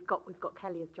 Chair, we've got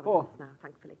Kelly as joining us now,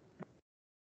 thankfully.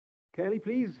 Kelly,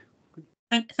 please.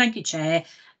 Thank you, Chair.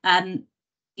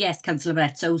 Yes, Councillor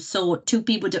Brett. So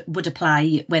 2P would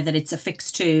apply whether it's a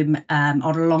fixed term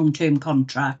or a long-term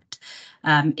contract.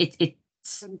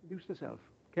 It's. Introduce yourself,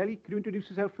 Kelly. Could you introduce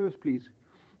yourself first, please?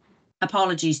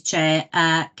 Apologies, Chair.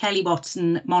 Kelly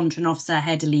Watson, Monitoring Officer,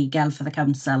 Head of Legal for the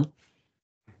Council.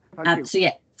 Thank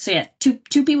you. So yeah,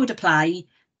 2P would apply.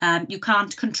 You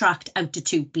can't contract out to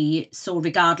 2P, so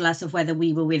regardless of whether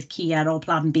we were with Kia or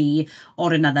Plan B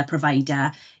or another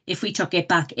provider, if we took it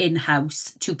back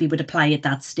in-house, 2P would apply at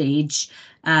that stage.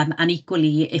 And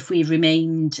equally, if we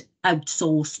remained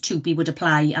outsourced, 2P would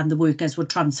apply and the workers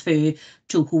would transfer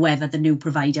to whoever the new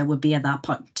provider would be at that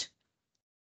point.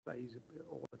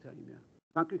 All the time, yeah.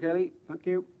 Thank you, Kelly. Thank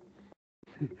you.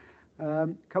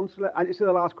 Councillor, and this is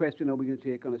the last question that we're going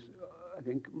to take on this. I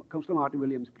think Councillor Martin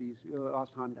Williams, please. Your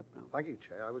last hand up now. Thank you,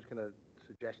 Chair. I was going to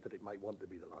suggest that it might want to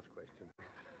be the last question.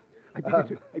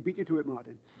 I beat you to it,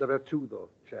 Martin. There are two, though,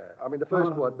 Chair. I mean, the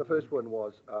first one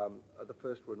was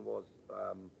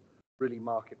really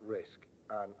market risk,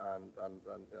 and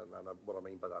what I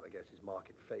mean by that, I guess, is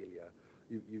market failure.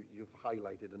 You've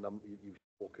highlighted a number. You've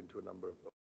spoken to a number of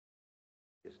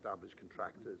established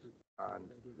contractors,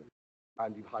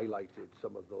 and you've highlighted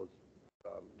some of those,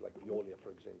 like Veolia,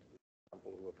 for example,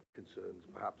 who have concerns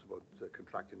perhaps about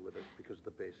contracting with us because of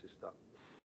the basis that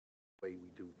the way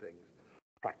we do things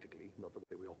practically, not the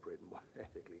way we operate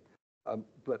ethically.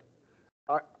 But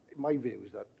my view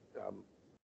is that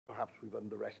perhaps we've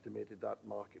underestimated that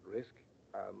market risk.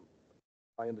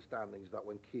 My understanding is that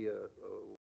when Kia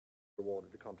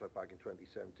awarded the contract back in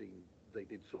 2017, they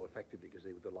did so effectively because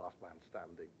they were the last man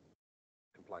standing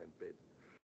compliant bid.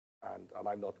 And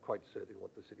I'm not quite certain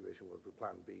what the situation was with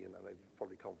Plan B, and it's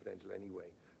probably confidential anyway.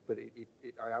 But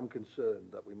I am concerned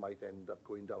that we might end up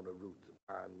going down a route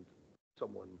and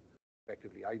someone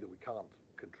effectively, either we can't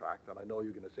contract, and I know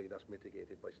you're going to say that's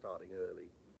mitigated by starting early.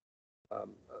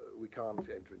 We can't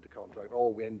enter into contract,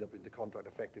 or we end up into contract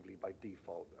effectively by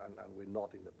default, and we're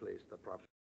not in the place that perhaps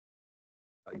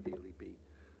ideally be.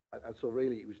 And so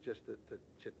really it was just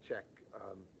to check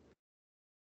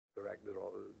director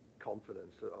or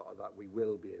confidence that we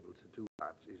will be able to do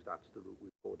that, if that's the route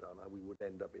we go down, and we would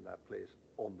end up in that place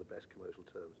on the best commercial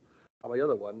terms. And my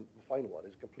other one, the final one,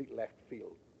 is a complete left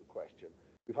field question.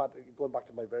 We've had, going back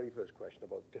to my very first question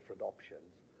about different options,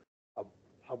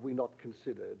 have we not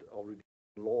considered, or would it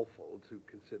be lawful to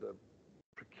consider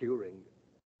procuring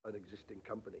an existing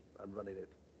company and running it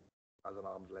as an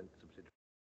arm's length subsidiary?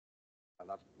 And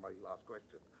that's my last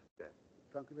question. Yeah.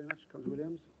 Thank you very much, Councillor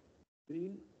Williams.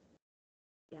 Dean?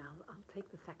 Yeah, I'll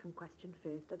take the second question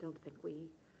first. I don't think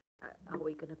are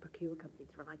we going to procure companies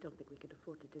to run? I don't think we could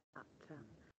afford to do that,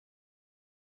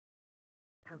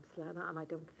 Councillor, and I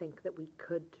don't think that we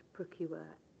could procure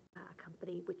a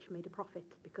company which made a profit,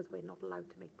 because we're not allowed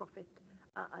to make profit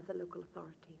as a local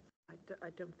authority. I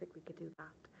don't think we could do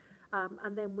that.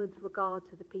 And then with regard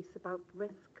to the piece about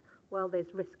risk, well,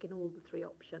 there's risk in all the three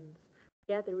options.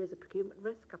 Yeah, there is a procurement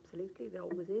risk, absolutely. There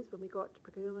always is when we go out to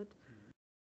procurement.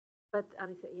 But,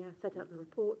 and I said, yeah, set out in the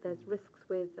report, there's risks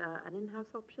with an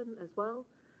in-house option as well,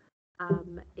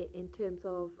 in terms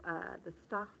of the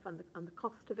staff and the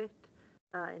cost of it,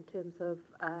 in terms of,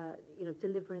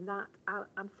 delivering that.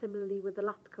 And similarly with the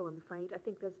LATCO, I'm afraid. I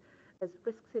think there's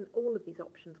risks in all of these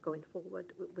options going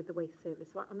forward with the waste service.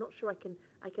 So I'm not sure I can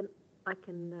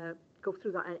go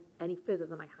through that any further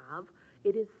than I have.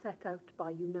 It is set out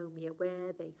by Eunomia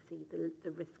where they see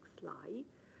the risks lie.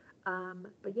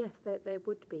 But yes, there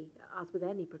would be, as with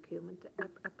any procurement,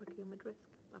 a procurement risk,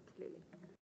 absolutely.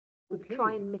 We'd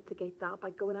try and mitigate that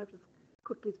by going out as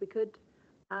quickly as we could,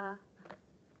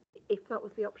 if that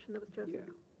was the option that was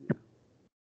chosen. Yeah.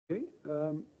 Okay.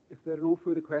 If there are no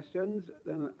further questions,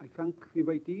 then I thank the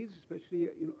invitees, especially,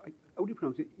 how do you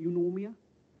pronounce it? Eunomia?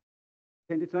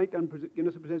 Attended tonight and giving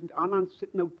us a presentation, and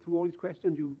sitting out through all these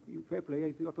questions. You fair play.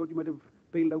 I thought you might have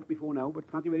bailed out before now, but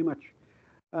thank you very much.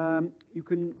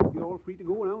 You're all free to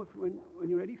go now when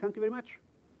you're ready. Thank you very much.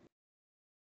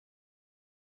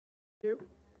 Thank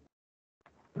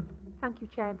you. Thank you,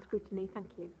 Chair and Scrutiny. Thank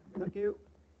you. Thank you.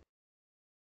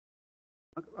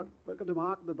 Welcome to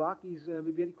Mark at the back. He's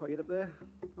very quiet up there.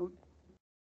 Oh.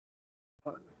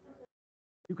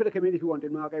 You could have come in if you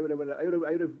wanted, Mark. I would have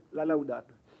allowed that.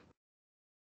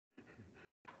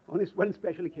 On this one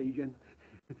special occasion.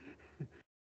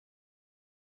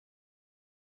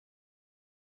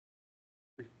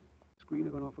 Screen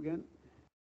has gone off again.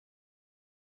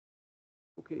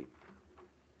 Okay.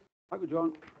 Thank you,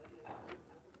 John.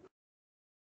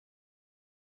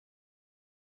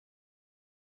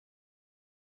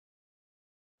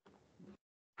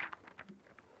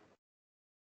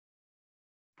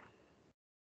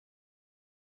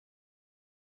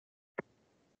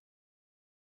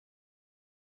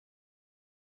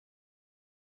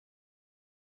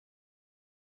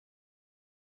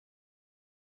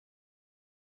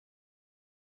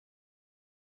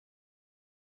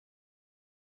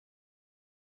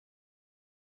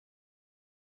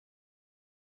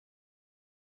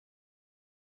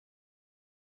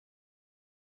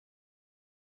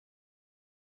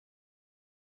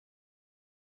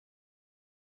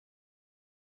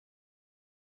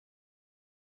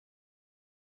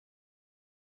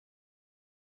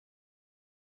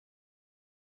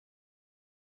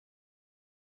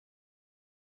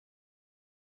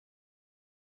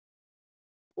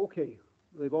 Okay,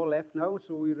 they've all left now,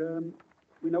 so we're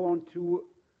now on to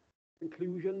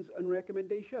conclusions and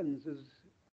recommendations. Has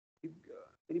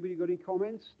anybody got any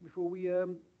comments before we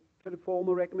try to form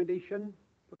a recommendation?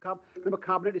 Remember,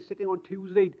 Cabinet is sitting on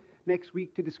Tuesday next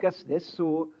week to discuss this,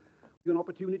 so we've got an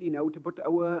opportunity now to put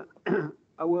our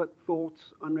our thoughts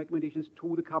and recommendations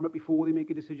to the Cabinet before they make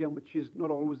a decision, which is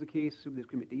not always the case with this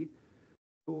committee.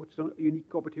 So it's a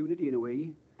unique opportunity in a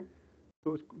way.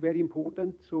 So it's very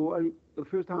important. So the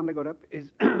first hand I got up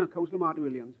is Councillor Martin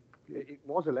Williams. It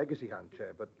was a legacy hand,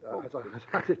 Chair, but as I was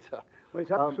at it, well, it's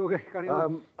up, so carry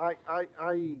on. I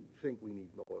think we need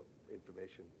more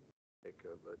information, make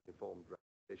an informed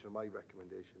recommendation. My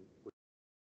recommendation was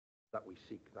that we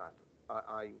seek that.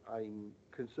 I'm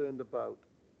concerned about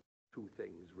two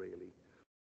things, really.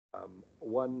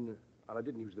 One, and I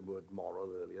didn't use the word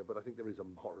moral earlier, but I think there is a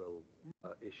moral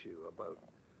issue about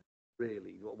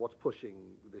really what's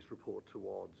pushing this report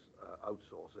towards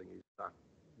outsourcing is that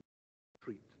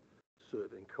treat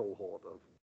certain cohort of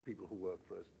people who work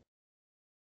for us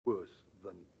worse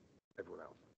than everyone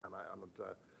else.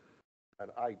 And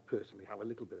I personally have a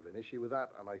little bit of an issue with that,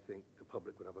 and I think the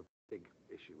public would have a big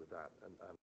issue with that.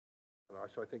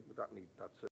 So I think that's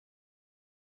it.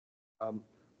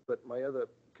 But my other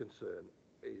concern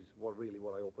is what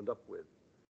I opened up with.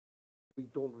 We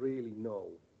don't really know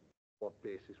what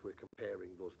basis we're comparing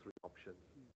those three options.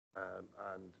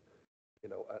 And you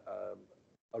know,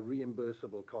 a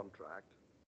reimbursable contract,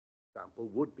 for example,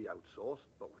 would be outsourced,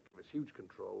 but would give us huge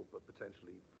control, but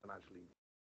potentially financially,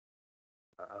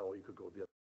 or you could go the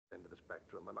other end of the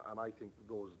spectrum. And I think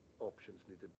those options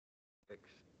need to be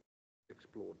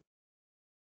explored.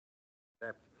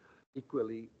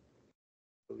 Equally,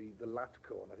 the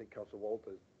LATCO, and I think Councillor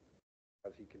Walters,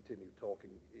 as he continued talking,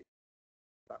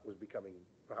 that was becoming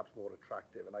perhaps more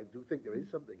attractive. And I do think there is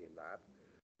something in that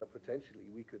potentially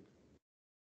we could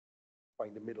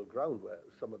find a middle ground where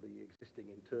some of the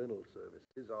existing internal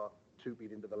services are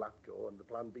tupied into the LATCO and the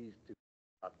Plan B's to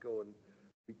LATCO, and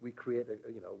we create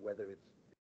whether it's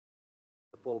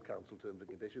the full council terms and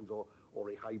conditions or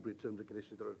a hybrid terms and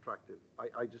conditions that are attractive.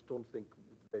 I just don't think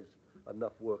there's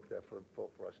enough work there for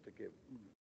us to give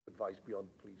advice beyond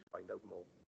please find out more.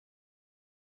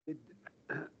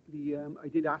 I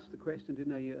did ask the question,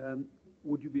 didn't I?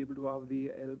 Would you be able to have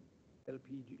the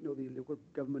LPG, the local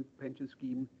government pension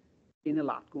scheme, in a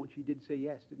LATCO? And she did say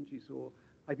yes, didn't she? So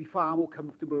I'd be far more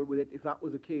comfortable with it if that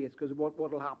was the case, because what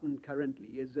will happen currently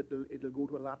is that it'll go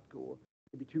to a LATCO,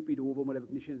 it'll be tupied over whatever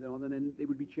conditions are on, and then they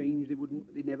would be changed.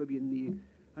 They'd never be in the.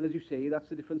 And as you say, that's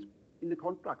the difference in the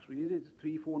contracts. Really, it's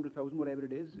 300,000-400,000, whatever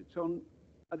it is. It's on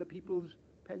other people's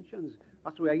pensions.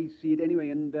 That's the way I see it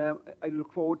anyway. And I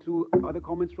look forward to other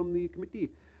comments from the committee.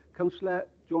 Councillor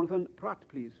Jonathan Pratt,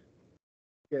 please.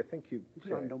 Yeah, thank you.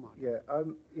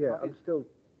 I'm Okay. still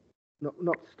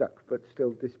not stuck, but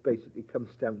still this basically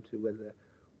comes down to whether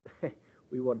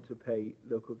we want to pay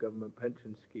local government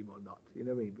pension scheme or not. You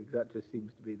know what I mean? Because that just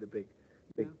seems to be the big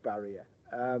barrier.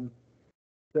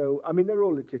 So, I mean, they're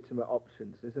all legitimate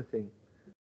options. There's a thing,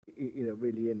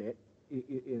 really in it.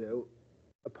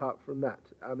 Apart from that,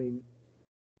 I mean,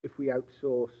 if we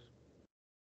outsource,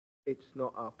 it's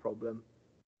not our problem.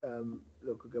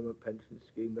 Local government pension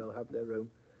scheme, they'll have their own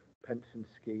pension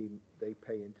scheme. They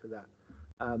pay into that.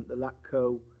 The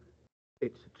LATCO,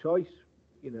 it's a choice.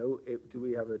 You know, do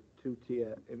we have a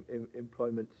two-tier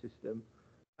employment system,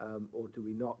 or do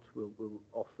we not? We'll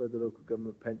offer the local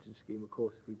government pension scheme. Of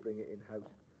course, if we bring it in-house,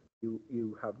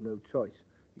 you have no choice.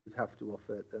 You have to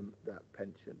offer them that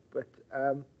pension. But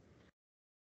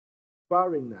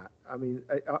barring that, I mean,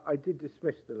 I did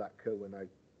dismiss the LATCO when I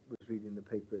was reading the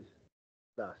papers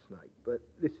last night, but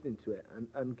listening to it,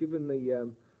 and given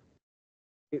the,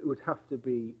 it would have to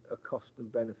be a cost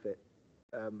and benefit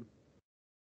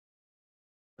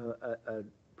a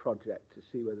project to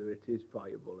see whether it is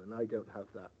viable, and I don't have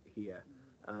that here,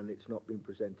 and it's not been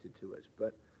presented to us.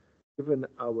 But given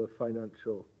our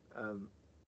financial and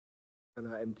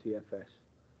our MTFS,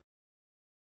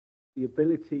 the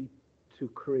ability to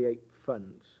create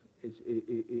funds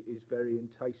is very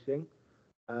enticing.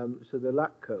 So the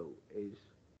LATCO is,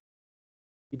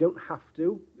 you don't have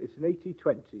to, it's an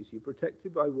 80-20, so you're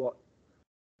protected by what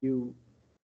you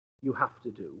have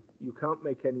to do. You can't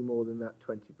make any more than that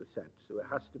 20%. So it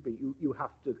has to be, you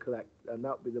have to collect, and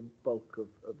that'll be the bulk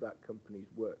of that company's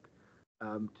work,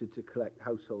 to collect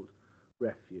household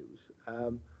refuse.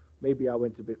 Maybe I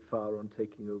went a bit far on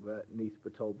taking over Neath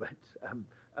Talbot's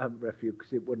refuse,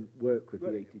 because it wouldn't work with the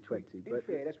 80-20. In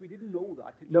fairness, we didn't know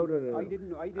that. No. I didn't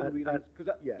realise,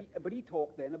 because yeah. But he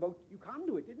talked then about you can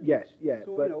do it, didn't he? Yes, yeah.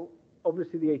 So, but you know,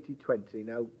 obviously the 80-20.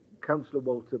 Now, Councillor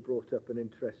Walter brought up an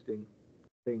interesting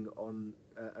thing on,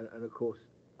 and of course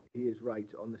he is right,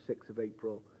 on the 6th of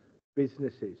April,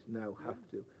 businesses now have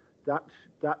to.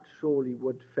 That surely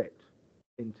would fit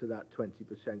into that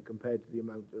 20% compared to the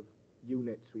amount of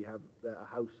units we have that are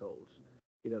households.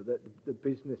 You know, the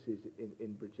businesses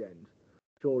in Bridgend,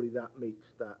 surely that meets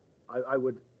that. I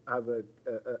would have a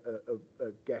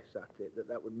guess at it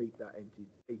that would meet that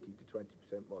 80 to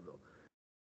 20% model.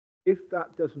 If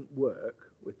that doesn't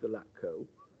work with the LATCO,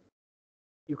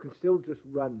 you can still just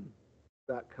run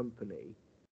that company.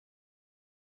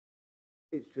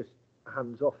 It's just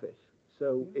hands office.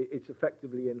 So it's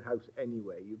effectively in-house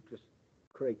anyway. You've just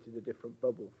created a different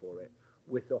bubble for it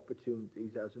with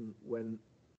opportunities as and when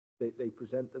they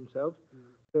present themselves.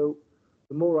 So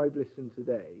the more I've listened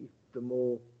today, the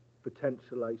more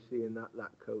potential I see in that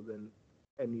LATCO than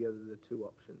any other of the two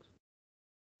options.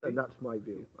 And that's my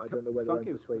view. I don't know whether I'm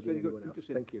persuading anyone else.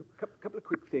 Thank you. A couple of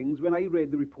quick things. When I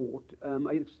read the report,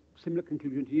 I had a similar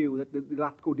conclusion to you, that the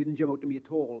LATCO didn't jump out to me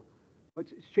at all. But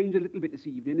it's changed a little bit this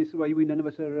evening. This is why none of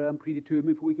us are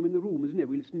predetermined before we come in the room, isn't it?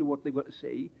 We listen to what they've got to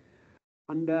say.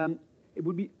 And it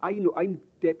would be, I know, I'm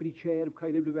Deputy Chair of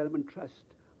Clydesdale Development Trust,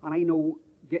 and I know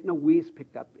getting our waste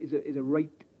picked up is a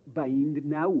right bind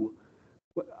now.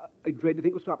 I dread to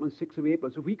think what's happening on the 6th of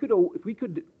April. So if we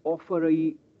could offer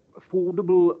a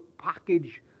affordable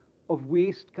package of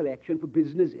waste collection for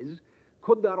businesses,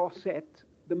 could that offset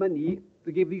the money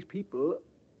to give these people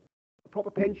a proper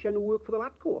pension and work for the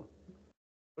LATCO?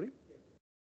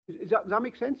 Does that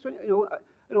make sense?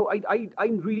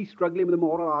 I'm really struggling with the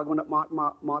moral argument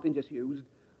that Martin just used,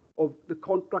 of the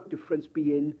contract difference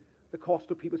being the cost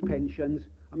of people's pensions,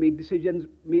 and that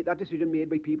decision made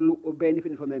by people who are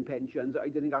benefiting from their pensions. I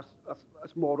think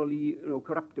that's morally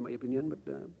corrupt, in my opinion. But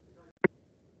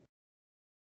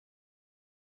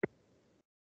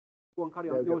go on, carry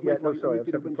on. Sorry, I'm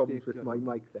having problems with my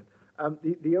mic then.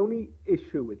 The only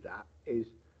issue with that is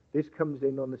this comes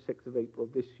in on the 6th of April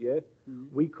this year.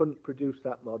 We couldn't produce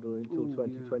that model until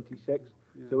 2026,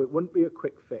 so it wouldn't be a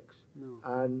quick fix. No.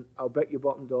 And I'll bet your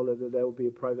bottom dollar that there will be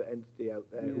a private entity out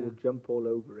there who will jump all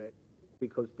over it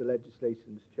because the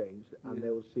legislation's changed, and they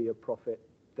will see a profit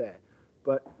there.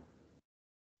 But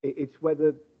it's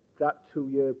whether that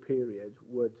 2-year period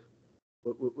would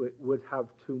have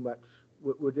too much.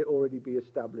 Would it already be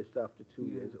established after 2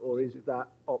 years, or is that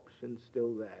option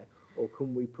still there, or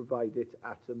can we provide it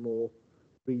at a more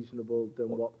reasonable than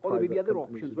what? Or there may be other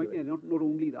options, right? Yeah, not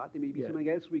only that, there may be something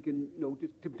else we can,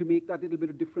 just to make that little bit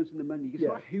of difference in the money. It's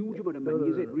not a huge amount of money,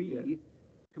 is it? Really,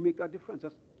 to make that difference.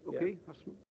 That's okay. That's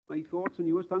my thoughts and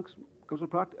yours. Thanks, Councillor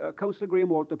Pratt. Councillor Graham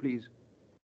Walter, please.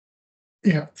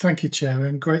 Yeah, thank you, Chair.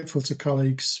 I'm grateful to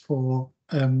colleagues for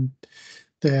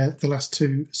the last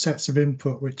two sets of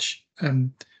input, which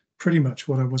pretty much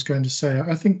what I was going to say.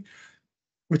 I think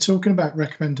we're talking about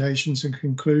recommendations and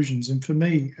conclusions, and for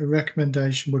me, a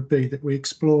recommendation would be that we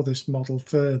explore this model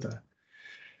further.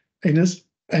 In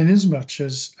as much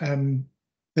as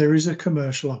there is a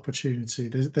commercial opportunity,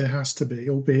 there has to be,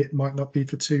 albeit it might not be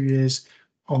for 2 years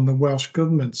on the Welsh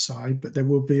Government side, but there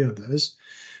will be others.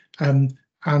 And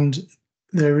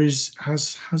there is,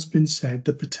 has been said,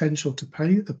 the potential to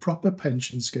pay the proper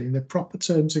pension scheme, the proper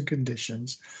terms and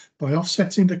conditions, by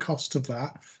offsetting the cost of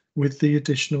that with the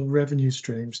additional revenue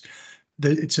streams.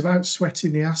 It's about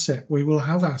sweating the asset. We will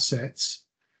have assets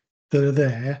that are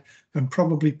there and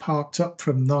probably parked up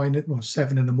from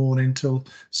 7 in the morning till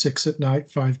 6 at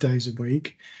night, 5 days a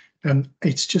week. And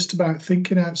it's just about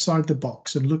thinking outside the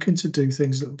box and looking to do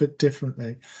things a little bit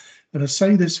differently. And I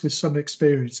say this with some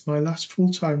experience. My last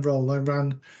full-time role, I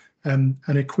ran an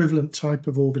equivalent type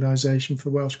of organisation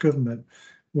for Welsh Government,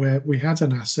 where we had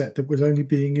an asset that was only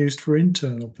being used for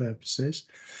internal purposes.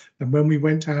 And when we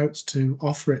went out to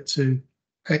offer it to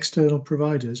external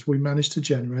providers, we managed to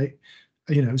generate,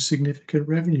 significant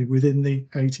revenue within the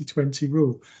 80-20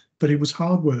 rule. But it was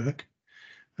hard work.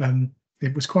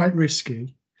 It was quite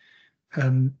risky.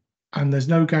 And there's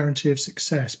no guarantee of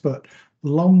success, but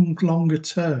longer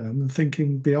term,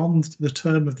 thinking beyond the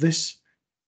term of this,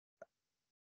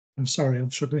 I'm sorry, I'm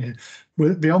struggling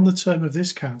here, beyond the term of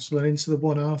this council and into the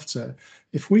one after,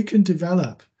 if we can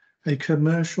develop a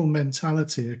commercial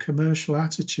mentality, a commercial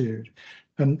attitude,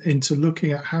 and into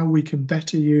looking at how we can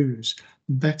better use,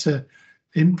 better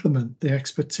implement the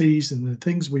expertise and the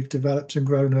things we've developed and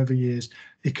grown over years,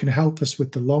 it can help us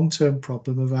with the long-term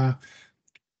problem of our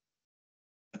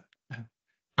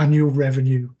annual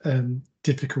revenue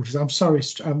difficulties. I'm sorry,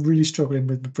 I'm really struggling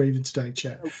with the breathing today,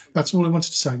 Chair. That's all I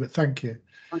wanted to say, but thank you.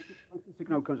 Thank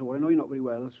you, Councillor. I know you're not very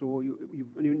well, so your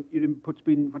input's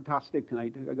been fantastic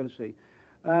tonight, I've got to say.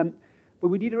 But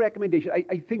we need a recommendation.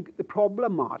 I think the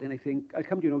problem, Martin, I'll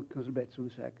come to you now, Councillor Betts, in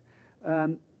a sec.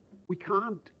 We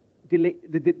can't delay,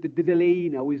 the delay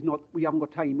now is not, we haven't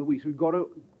got time, have we? So we've got to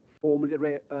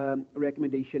formulate a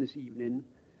recommendation this evening.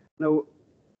 Now,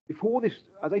 before this,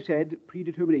 as I said,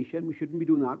 predetermination, we shouldn't be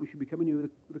doing that. We should be coming in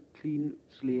with a clean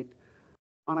slate.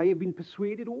 And I have been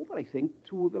persuaded over, I think,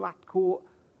 to the LATCO,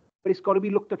 but it's got to be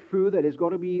looked at further. There's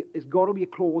got to be a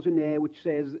clause in there which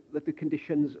says that the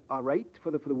conditions are right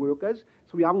for the workers.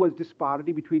 So we haven't got a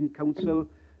disparity between council.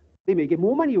 They may get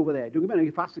more money over there. Don't get me wrong,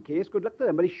 if that's the case, good luck to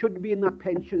them. But it should be in that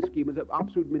pension scheme as an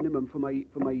absolute minimum for my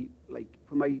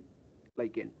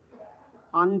liking.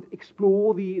 And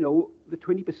explore the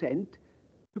 20%.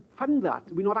 To fund that.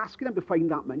 We're not asking them to find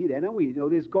that money then, are we?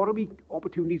 There's got to be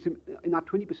opportunities in that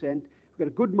 20%. We've got a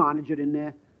good manager in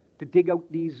there to dig out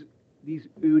these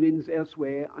earnings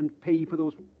elsewhere and pay for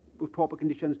those proper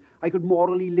conditions. I could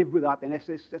morally live with that then.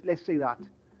 Let's say that.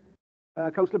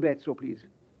 Councillor Bledsoe, please.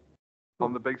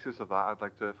 On the basis of that, I'd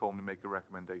like to formally make a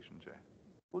recommendation, Chair.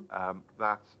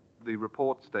 That the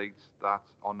report states that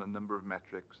on a number of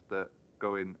metrics that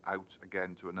going out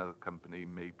again to another company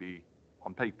may be,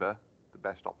 on paper, the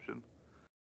best option.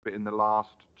 But in the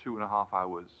last 2.5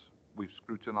 hours, we've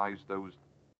scrutinised those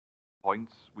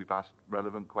points, we've asked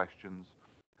relevant questions,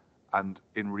 and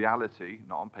in reality,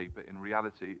 not on paper, in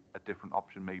reality, a different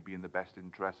option may be in the best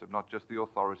interest of not just the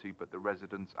authority, but the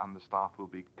residents and the staff who will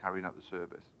be carrying out the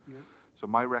service. Yeah. So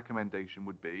my recommendation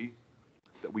would be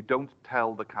that we don't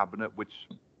tell the Cabinet which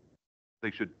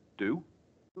they should do,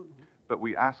 but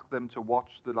we ask them to watch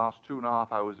the last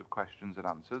 2.5 hours of questions and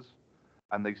answers,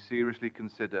 and they seriously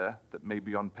consider that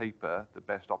maybe on paper the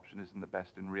best option isn't the best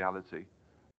in reality.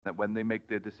 That when they make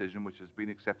their decision, which has been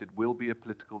accepted, will be a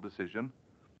political decision,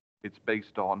 it's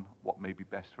based on what may be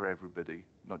best for everybody,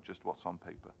 not just what's on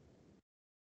paper.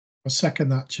 I'll second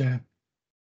that, Chair.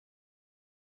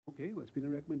 Okay, well, it's been a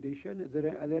recommendation.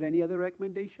 Are there any other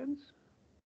recommendations?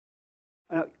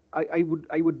 I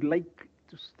would like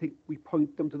to think we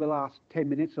point them to the last 10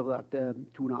 minutes of that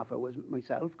 2.5 hours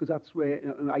myself, because that's where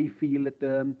I feel that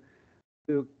the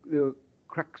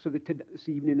crux of this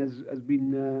evening has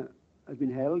been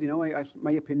held.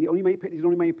 My opinion, only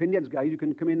my opinions, guys. You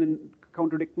can come in and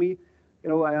contradict me.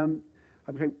 I'm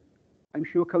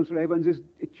sure Councillor Evans is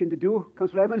itching to do.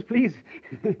 Councillor Evans, please.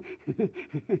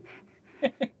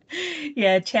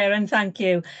 Yeah, Chair, and thank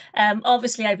you.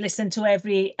 Obviously, I've listened to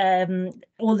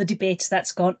all the debates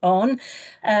that's gone on.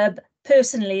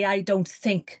 Personally, I don't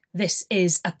think this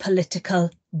is a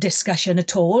political discussion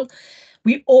at all.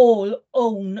 We all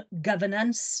own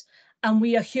governance, and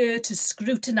we are here to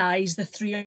scrutinise the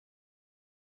three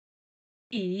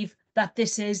that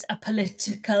this is a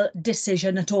political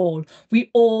decision at all. We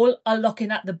all are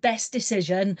looking at the best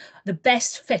decision, the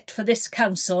best fit for this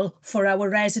council, for our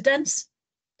residents.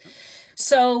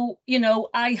 So,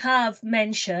 I have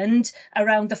mentioned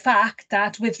around the fact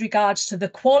that with regards to the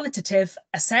qualitative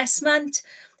assessment,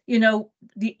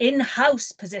 the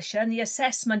in-house position, the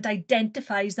assessment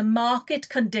identifies the market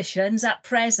conditions at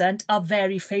present are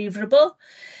very favourable.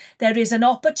 There is an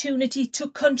opportunity to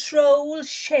control,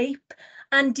 shape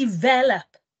and develop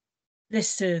this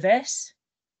service.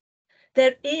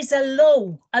 There is a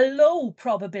low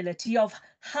probability of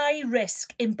high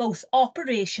risk in both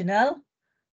operational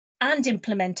and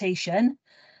implementation,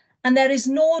 and there is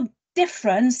no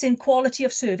difference in quality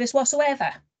of service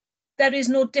whatsoever. There is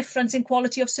no difference in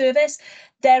quality of service.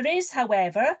 There is,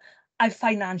 however, a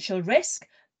financial risk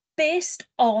based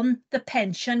on the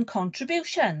pension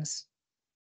contributions.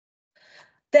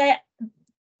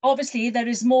 Obviously, there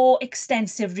is more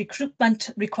extensive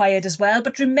recruitment required as well.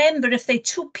 But remember, if they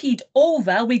 2P'd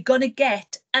over, we're going to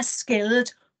get a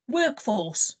skilled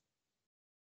workforce.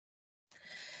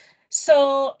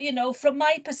 So, you know, from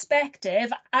my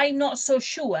perspective, I'm not so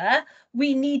sure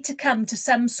we need to come to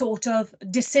some sort of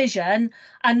decision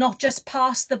and not just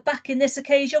pass the buck in this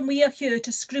occasion. We are here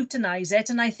to scrutinise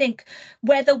it. And I think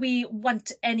whether we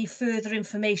want any further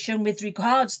information with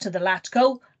regards to the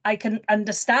LATCO, I can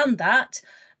understand that.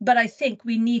 But I think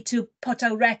we need to put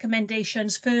our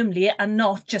recommendations firmly and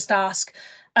not just ask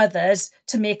others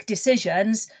to make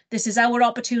decisions. This is our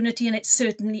opportunity, and it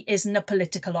certainly isn't a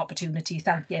political opportunity.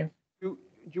 Thank you.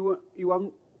 You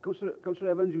haven't, Councillor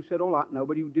Evans, you said all that now,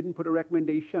 but you didn't put a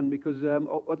recommendation because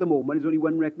at the moment there's only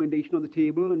one recommendation on the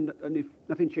table, and if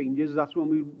nothing changes, that's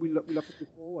when we'll have to go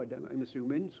forward, I'm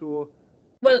assuming. So,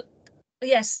 well,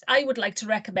 yes, I would like to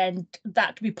recommend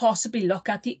that we possibly look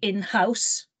at the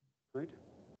in-house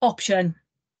option.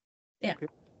 Yeah. Okay.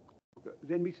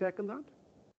 Then we second that.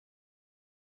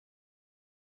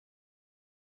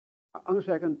 I'm going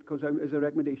to second because as a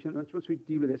recommendation, once we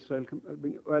deal with this, so I'll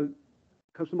bring. Well,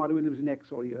 Councillor Martin Williams was next.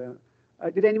 Sorry.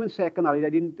 Did anyone second that? I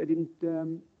didn't. Did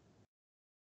you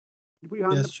put your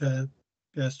hand Yes, up? Chair.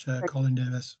 Yes, Chair. Colin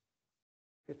Davis.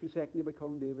 It's been seconded by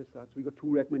Colin Davis. So we got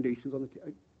two recommendations on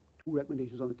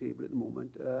the table at the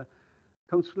moment.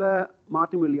 Councillor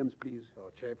Martin Williams, please.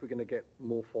 Oh, Chair, if we're going to get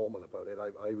more formal about it,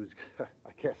 I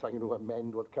guess I'm going to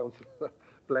amend what Councillor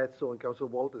Bledsoe and Councillor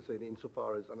Walter said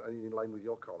insofar as, and in line with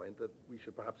your comment, that we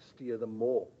should perhaps steer them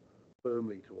more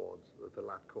firmly towards the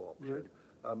LATCO option.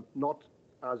 Right. Not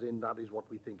as in that is what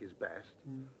we think is best,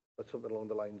 but something along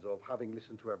the lines of, having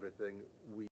listened to everything,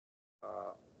 we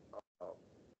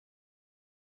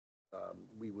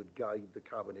would guide the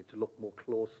Cabinet to look more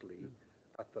closely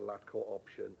at the LATCO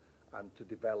option and to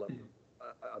develop,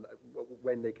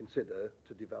 when they consider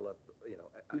to develop, you know,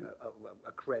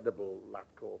 a credible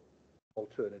LATCO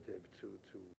alternative to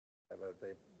whatever they,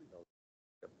 you know.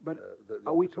 But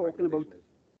are we talking about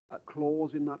a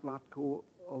clause in that LATCO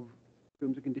of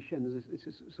terms and conditions?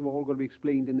 It's all got to be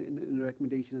explained in the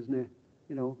recommendation, isn't it?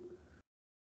 You know,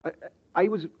 I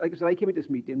was, like I said, I came at this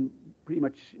meeting pretty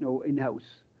much, you know,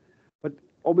 in-house. But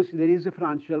obviously there is a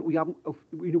financial, we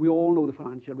all know the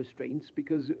financial restraints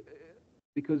because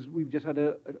we've just had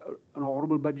an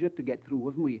horrible budget to get through,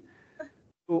 haven't we?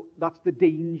 So that's the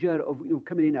danger of, you know,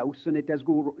 coming in-house, and it does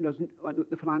go,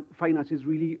 the finance is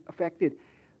really affected.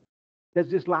 Does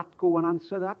this LATCO one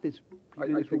answer that? I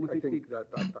think that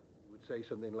would say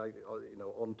something like, you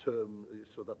know, on term,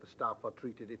 so that the staff are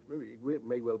treated. It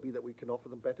may well be that we can offer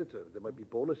them better terms. There might be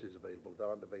bonuses available that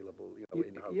aren't available, you know,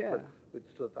 in-house. But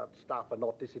so that staff are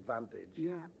not disadvantaged.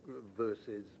 Yeah.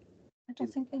 Versus. I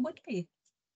don't think they would be.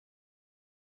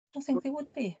 I don't think they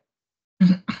would be.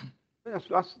 That's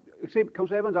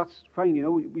Councillor Evans, that's fine. You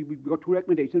know, we've got two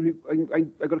recommendations.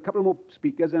 I got a couple more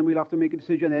speakers, and we'll have to make a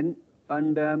decision then.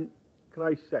 And can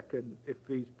I second if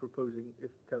he's proposing?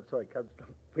 Councillor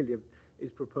Williams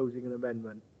is proposing an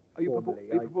amendment. Are you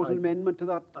proposing an amendment to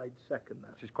that? I'd second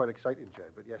that. Which is quite exciting, Chair.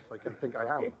 But yes, I can think I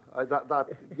am.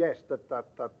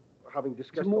 That having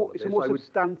discussed it's a more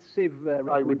substantive recommendation.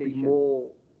 I would be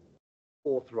more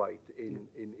forthright in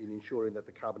ensuring that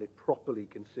the Cabinet properly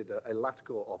consider a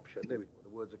LATCO option. There we go, the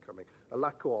words are coming. A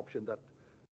LATCO option that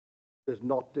does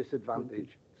not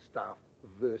disadvantage staff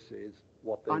versus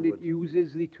what they would. And it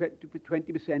uses the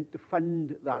 20% to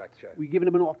fund that. Correct, Chair. We're giving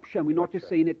them an option. We're not just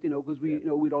saying it, you know, because we, you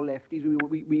know, we're all lefties.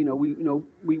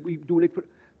 We do it for.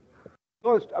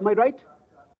 First, am I right?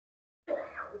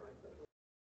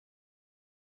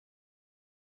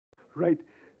 Right,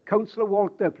 Councillor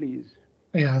Walter, please.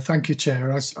 Yeah, thank you,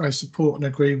 Chair. I support and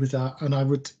agree with that, and I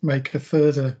would make a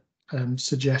further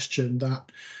suggestion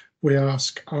that we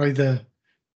ask either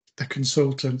the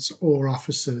consultants or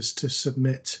officers to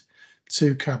submit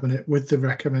to Cabinet with the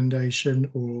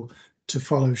recommendation, or to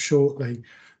follow shortly,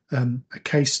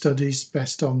 case studies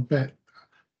based on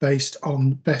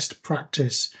best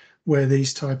practice where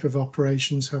these type of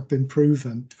operations have been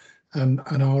proven and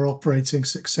are operating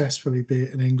successfully, be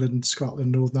it in England,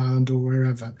 Scotland, Northern Ireland, or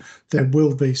wherever. There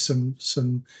will be some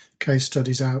case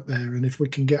studies out there, and if we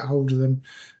can get hold of them,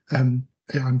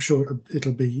 I'm sure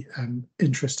it'll be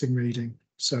interesting reading.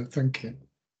 So thank you.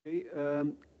 Okay,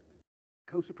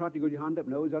 Councillor Pratt, you got your hand up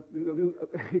now. Is that you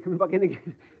coming back in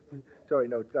again? Sorry,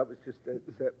 no, that was just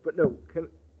but no.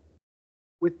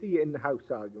 With the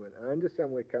in-house argument, I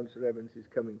understand where Councillor Evans is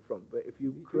coming from, but if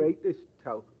you create this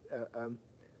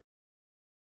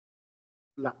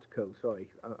Latco, sorry,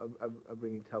 I'm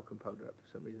bringing talcum powder up for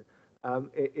some reason.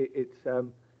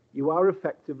 You are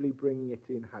effectively bringing it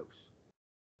in-house,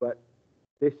 but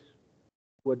this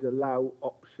would allow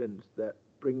options that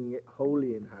bringing it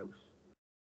wholly in-house,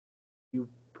 you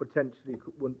potentially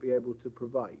wouldn't be able to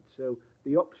provide. So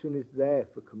the option is there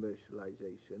for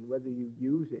commercialisation. Whether you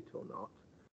use it or not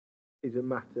is a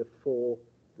matter for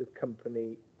the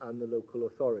company and the local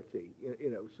authority. You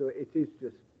know, so it is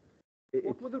just.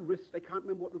 What were the risks? I can't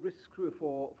remember what the risks were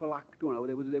for Lacto now.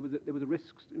 There was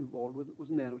risks involved,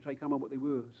 wasn't there? Which I can't remember what they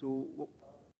were. So what?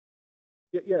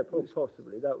 Yeah,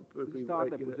 possibly that would be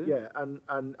right. Yeah,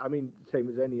 and I mean, same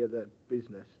as any other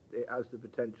business, it has the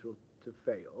potential to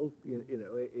fail. You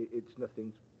know, it's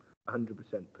nothing's 100%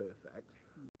 perfect,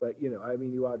 but you know, I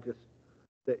mean, you are just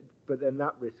that. But then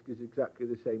that risk is exactly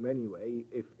the same anyway.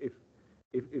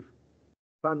 If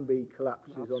Plan B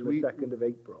collapses on the 2nd of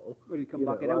April, you'd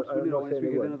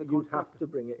have to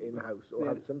bring it in-house or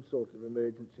have some sort of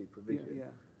emergency provision.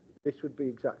 This would be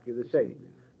exactly the same.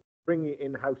 Bringing it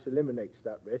in-house eliminates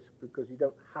that risk because you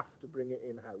don't have to bring it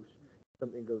in-house. If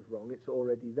something goes wrong, it's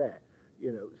already there.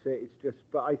 You know, so it's just.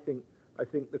 But I think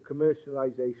the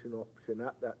commercialisation option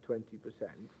at that 20%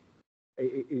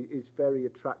 is very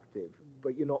attractive.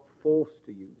 But you're not forced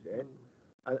to use it,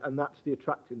 and that's the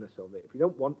attractiveness of it. If you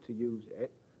don't want to use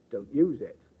it, don't use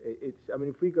it. I mean,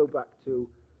 if we go back to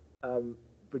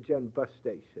Bridgend bus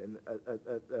station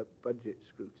at budget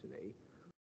scrutiny.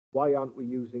 Why aren't we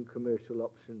using commercial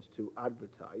options to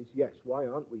advertise? Yes, why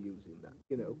aren't we using that?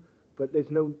 You know, but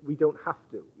we don't have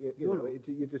to.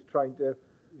 You're just trying to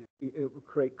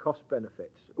create cost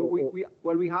benefits.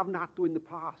 We haven't had to in the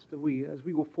past. As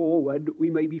we go forward, we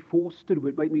may be forced to do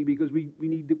it, might we? Because we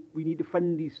need to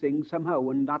fund these things somehow,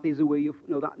 and that is a way of.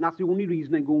 That's the only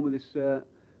reason I go with this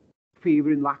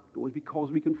favouring Lacto is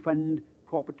because we can fund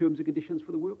proper terms and conditions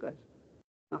for the workers.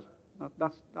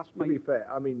 That's my. To be fair,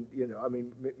 I mean,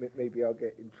 maybe I'll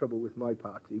get in trouble with my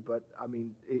party, but I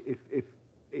mean, if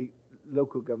a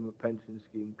local government pension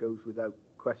scheme goes without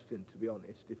question, to be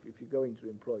honest, if you're going to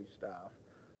employ staff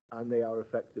and they are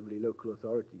effectively local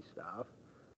authority staff,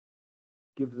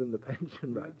 give them the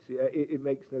pension rights. It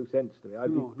makes no sense to me.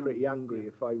 I'd be pretty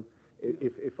angry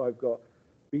if I've got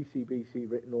BCBC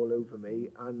written all over me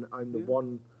and I'm the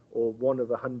one of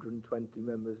 120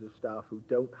 members of staff who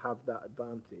don't have that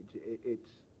advantage.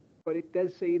 But it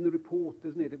does say in the report,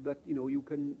 doesn't it, that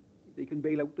they can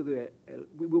bail out to the.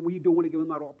 We don't want to give them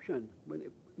that option. With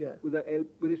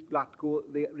this Latco,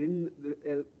 they're in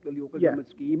the local government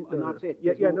scheme, and that's it.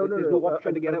 There's no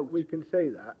option to get out. We can say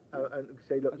that and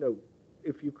say, look, no.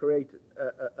 If you create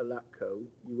a Latco,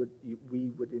 we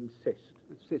would insist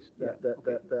that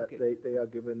they are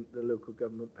given the local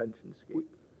government pension scheme.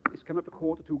 It's come up to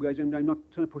 1:45, guys, and I'm not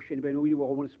trying to push anybody. I know you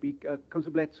all want to speak.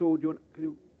 Councillor Bledsoe, do you want? Can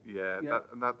you? Yeah.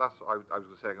 That's I was going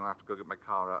to say I'm going to have to go get my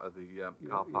car out of the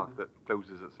car park that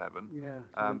closes at 7.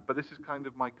 Yeah. But this is kind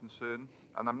of my concern,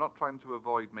 and I'm not trying to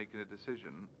avoid making a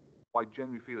decision. What I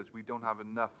genuinely feel is we don't have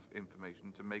enough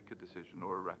information to make a decision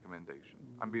or a recommendation.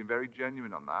 I'm being very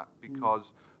genuine on that because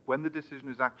when the decision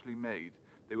is actually made,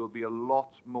 there will be a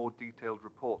lot more detailed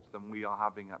reports than we are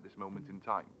having at this moment in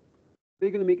time. They're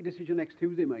going to make a decision next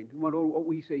Tuesday, mind. What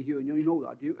we say here, and you know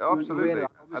that, do you? Absolutely.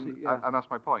 And that's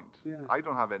my point. Yeah. I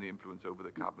don't have any influence over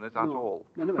the cabinet at all.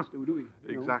 None of us do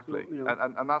we? Exactly.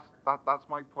 And that's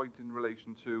my point in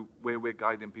relation to where we're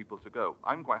guiding people to go.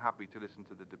 I'm quite happy to listen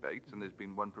to the debates, and there's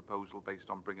been one proposal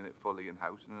based on bringing it fully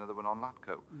in-house and another one on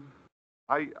Latco.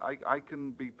 I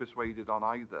can be persuaded on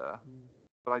either,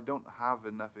 but I don't have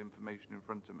enough information in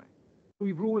front of me.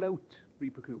 We've ruled out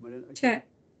re-procurement. Chair,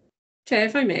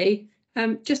 if I may.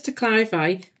 Just to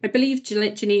clarify, I believe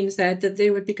Janine said that they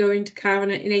would be going to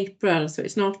Cabinet in April, so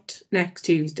it's not next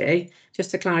Tuesday,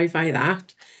 just to clarify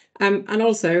that. And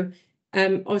also,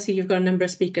 obviously you've got a number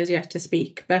of speakers yet to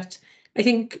speak, but I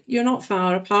think you're not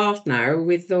far apart now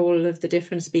with all of the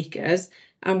different speakers,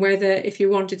 and whether if you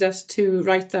wanted us to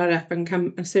write that up and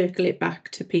come and circle it back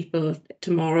to people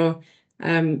tomorrow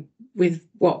with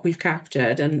what we've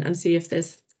captured and see if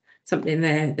there's something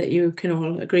there that you can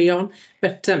all agree on.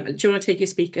 But do you want to take your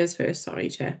speakers first? Sorry,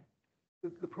 Chair.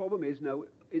 The problem is now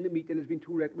in the meeting there's been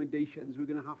 2 recommendations. We're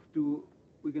going to have to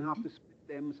split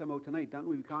them somehow tonight, aren't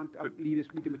we? We can't leave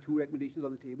this meeting with 2 recommendations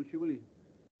on the table, surely.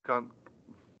 Can't.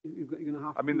 You're going to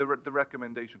have. I mean, the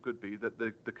recommendation could be that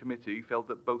the committee felt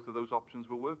that both of those options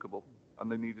were workable and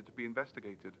they needed to be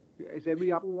investigated. Is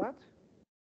everybody happy with that?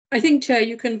 I think, Chair,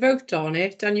 you can vote on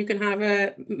it and you can have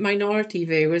a minority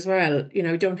view as well.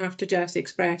 You don't have to just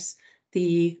express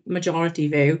the majority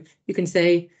view. You can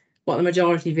say what the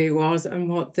majority view was and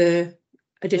what the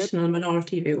additional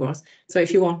minority viewers. So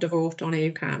if you want to vote on it,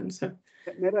 you can. So.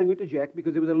 Mary, I'm going to check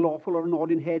because there was an awful lot of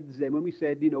nodding heads then when we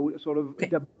said, sort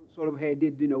of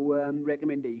headed,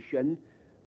 recommendation,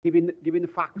 giving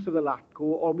the facts of the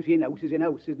LATCO. Obviously, in-house is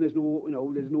in-house, there's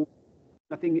no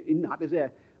nothing in that, is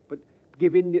there? But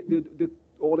given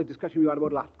all the discussion we had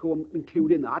about LATCO,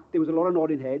 including that, there was a lot of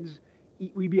nodding heads.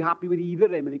 We'd be happy with either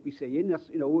of them, I think we're saying. That's,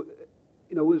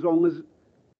 as long as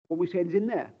what we said is in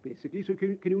there, basically. So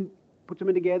can you put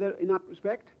something together in that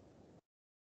respect?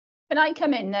 Can I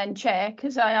come in then, Chair,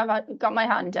 because I have got my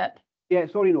hand up? Yeah,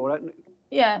 sorry, Nora.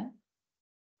 Yeah.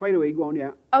 By the way, go on,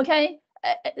 yeah. Okay.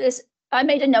 I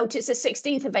made a note, it's the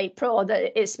 16th of April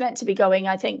that it's meant to be going,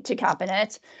 I think, to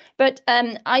Cabinet. But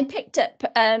I picked up,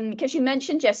 because you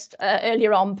mentioned just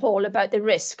earlier on, Paul, about the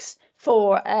risks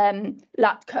for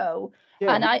LATCO.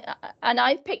 Yeah. And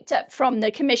I picked up from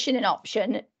the commissioning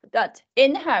option that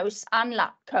in-house and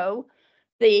LATCO,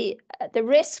 the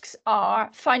risks are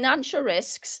financial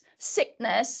risks,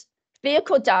 sickness,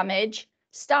 vehicle damage,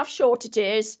 staff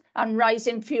shortages, and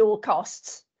rising fuel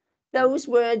costs. Those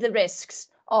were the risks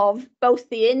of both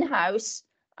the in-house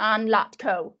and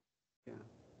LATCO. Yeah.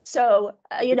 So,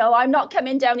 I'm not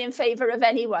coming down in favour of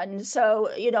anyone. So,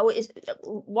 it's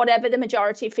whatever the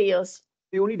majority feels.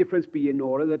 The only difference being,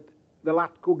 Nora, that the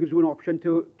LATCO gives you an option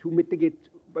to mitigate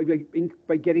by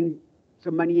getting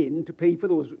some money in to pay for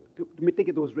those, to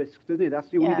mitigate those risks, doesn't it? That's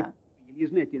the only difference,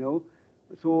 isn't it?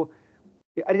 So,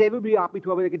 is everybody happy to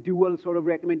have like a dual sort of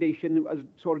recommendation as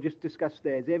sort of just discussed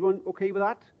there? Is everyone okay with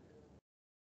that?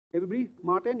 Everybody?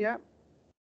 Martin, yeah?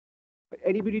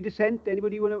 Anybody dissent?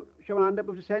 Anybody want to show a hand up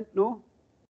of dissent? No?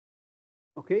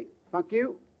 Okay, thank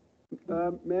you.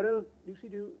 Meryl, Lucy,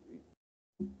 do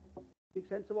you make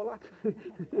sense of all that?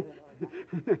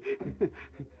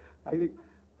 I think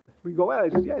we got, well,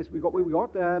 yes, we got what we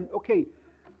got. Okay,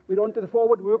 we're on to the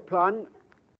forward work plan.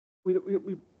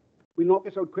 We'll knock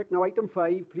this out quick. Now, item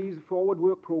 5, please, forward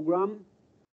work programme.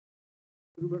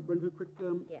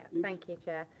 Thank you,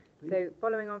 Chair. So,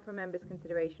 following on from members'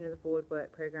 consideration of the forward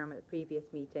work programme at the previous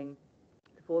meeting,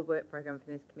 the forward work programme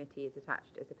for this committee is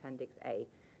attached as Appendix A.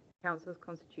 The Council's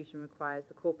constitution requires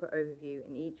the corporate overview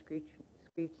in each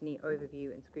scrutiny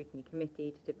overview and scrutiny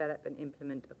committee to develop and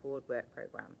implement a forward work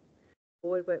programme.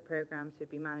 Forward work programmes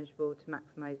should be manageable to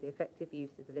maximise the effective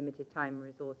use of the limited time and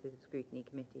resources of scrutiny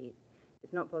committees.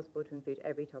 It's not possible to include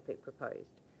every topic proposed.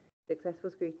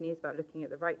 Successful scrutiny is about looking at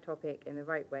the right topic in the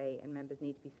right way, and members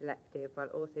need to be selective while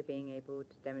also being able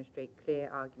to demonstrate clear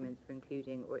arguments for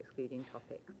including or excluding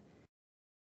topics.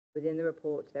 Within the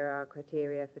report, there are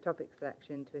criteria for topic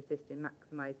selection to assist in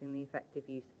maximising the effective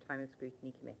use of time of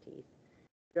scrutiny committees.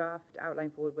 Draft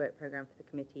outline forward work programme for the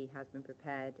committee has been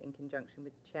prepared in conjunction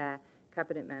with the Chair,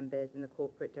 Cabinet members and the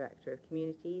Corporate Director of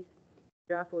Communities.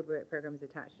 Draft forward work programme is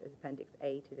attached as Appendix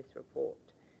A to this report.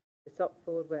 The SOC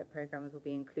forward work programmes will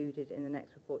be included in the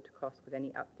next report to COSC with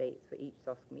any updates for each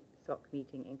SOC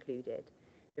meeting included.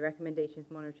 The Recommendations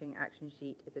Monitoring Action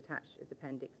Sheet is attached as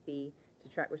Appendix B to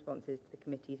track responses to the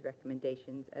committee's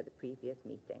recommendations at the previous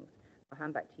meetings. I'll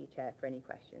hand back to you, Chair, for any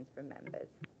questions from members.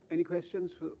 Any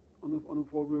questions on the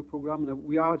forward work programme? Now,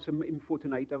 we had some info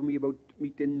tonight, haven't we, about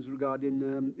meetings regarding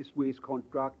this waste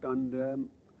contract and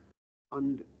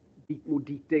more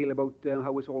detail about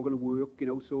how it's all going to work,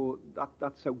 so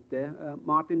that's out there.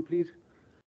 Martin, please.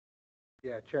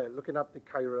 Yeah, Chair, looking at the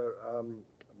Kyra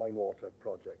mine water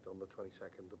project on the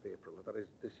 22nd of April, that is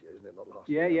this year, isn't it, not last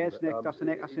year? Yeah, yes, that's the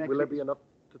next. Will there be enough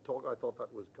to talk? I thought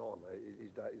that was gone.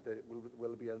 Will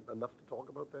there be enough to talk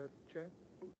about there, Chair?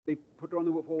 They put it on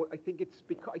the forward. I think it's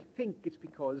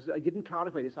because I didn't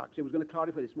clarify this actually. I was going to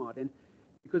clarify this, Martin.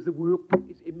 Because the work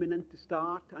is imminent to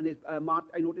start, and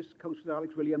I noticed Councillor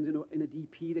Alex Williams in a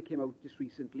DP that came out just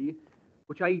recently,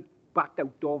 which I backed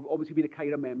out of. Obviously, being a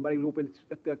Kyra member, I was hoping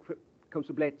that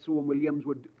Councillor Bledsoe and Williams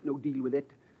would deal with it.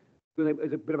 So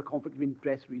there's a bit of a conflict of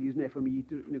interest, really, isn't there, for me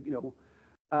to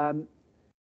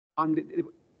and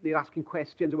they're asking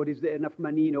questions about is there enough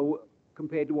money,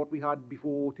 compared to what we had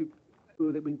before to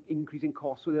the increasing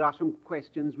costs. So there are some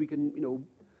questions we can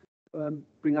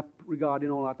bring up regarding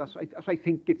all that. That's I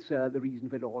think it's the reason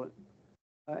for it all.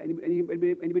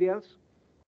 Anybody else?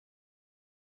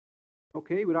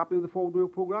 Okay, we're happy with the forward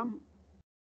work programme.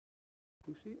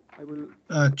 Lucy, I will.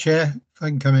 Chair, if I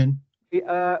can come in.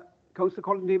 Councillor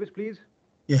Colin Davis, please.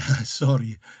 Yeah,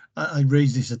 sorry. I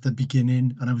raised this at the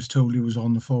beginning, and I was told it was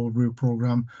on the forward work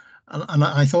programme, and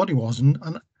I thought it wasn't.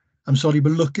 And I'm sorry,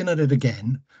 but looking at it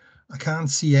again, I can't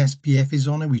see SPF is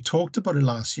on it. We talked about it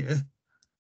last year.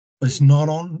 But it's not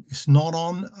on. It's not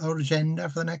on our agenda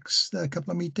for the next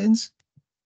couple of meetings.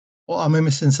 Or am I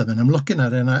missing something? I'm looking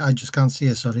at it and I just can't see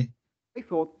it. Sorry. I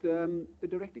thought the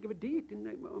director gave a date, didn't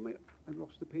I? I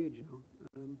lost the page now.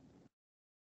 I'm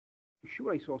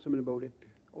sure I saw something about it.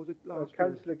 Or was it last?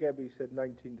 Councillor Gebby said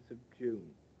 19th of June.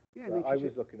 Yeah, But I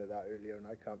was looking at that earlier and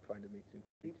I can't find a meeting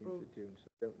 19th of June, so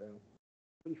I don't know.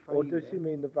 Or does she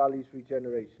mean the Valley's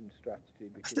regeneration strategy?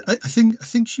 Because I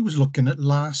think she was looking at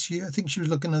last year. I think she was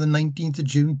looking at the 19th of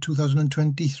June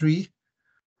 2023.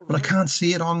 But I can't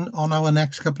see it on our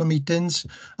next couple of meetings.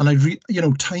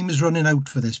 And time is running out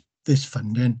for this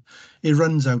funding. It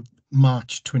runs out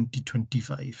March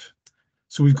 2025.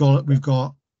 So we've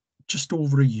got just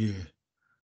over a year.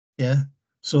 Yeah.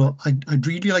 So I'd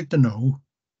really like to know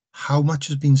how much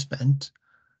has been spent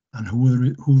and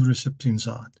who the recipients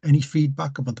are. Any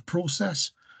feedback about the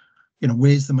process?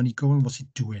 Where's the money going? What's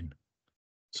it doing?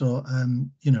 So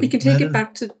we can take it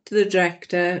back to the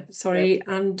director. Sorry,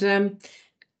 and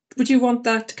would you want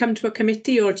that to come to a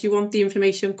committee, or do you want the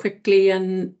information quickly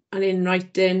and in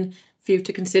writing for you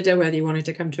to consider whether you want it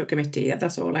to come to a committee? Yeah,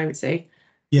 that's all I would say.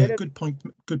 Yeah, good point,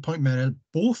 Meryl.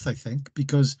 Both, I think,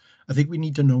 because I think we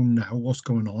need to know now what's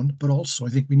going on, but also I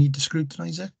think we need to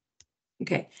scrutinise it.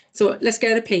 Okay, so let's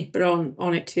get a paper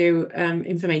on it to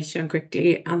information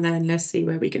quickly, and then let's see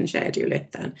where we can schedule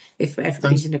it then, if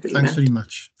everybody's in agreement. Thanks very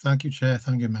much. Thank you, Chair.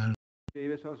 Thank you, Meryl.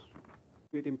 Davis has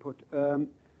great input.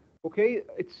 Okay,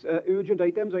 it's urgent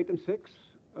items, item 6.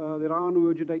 There are no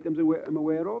urgent items I'm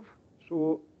aware of.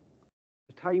 So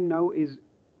the time now is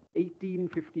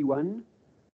 18:51, and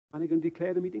I'm going to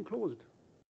declare the meeting closed.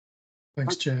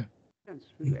 Thanks, Chair. Thanks.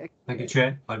 Thank you,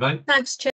 Chair. Bye-bye. Thanks, Chair.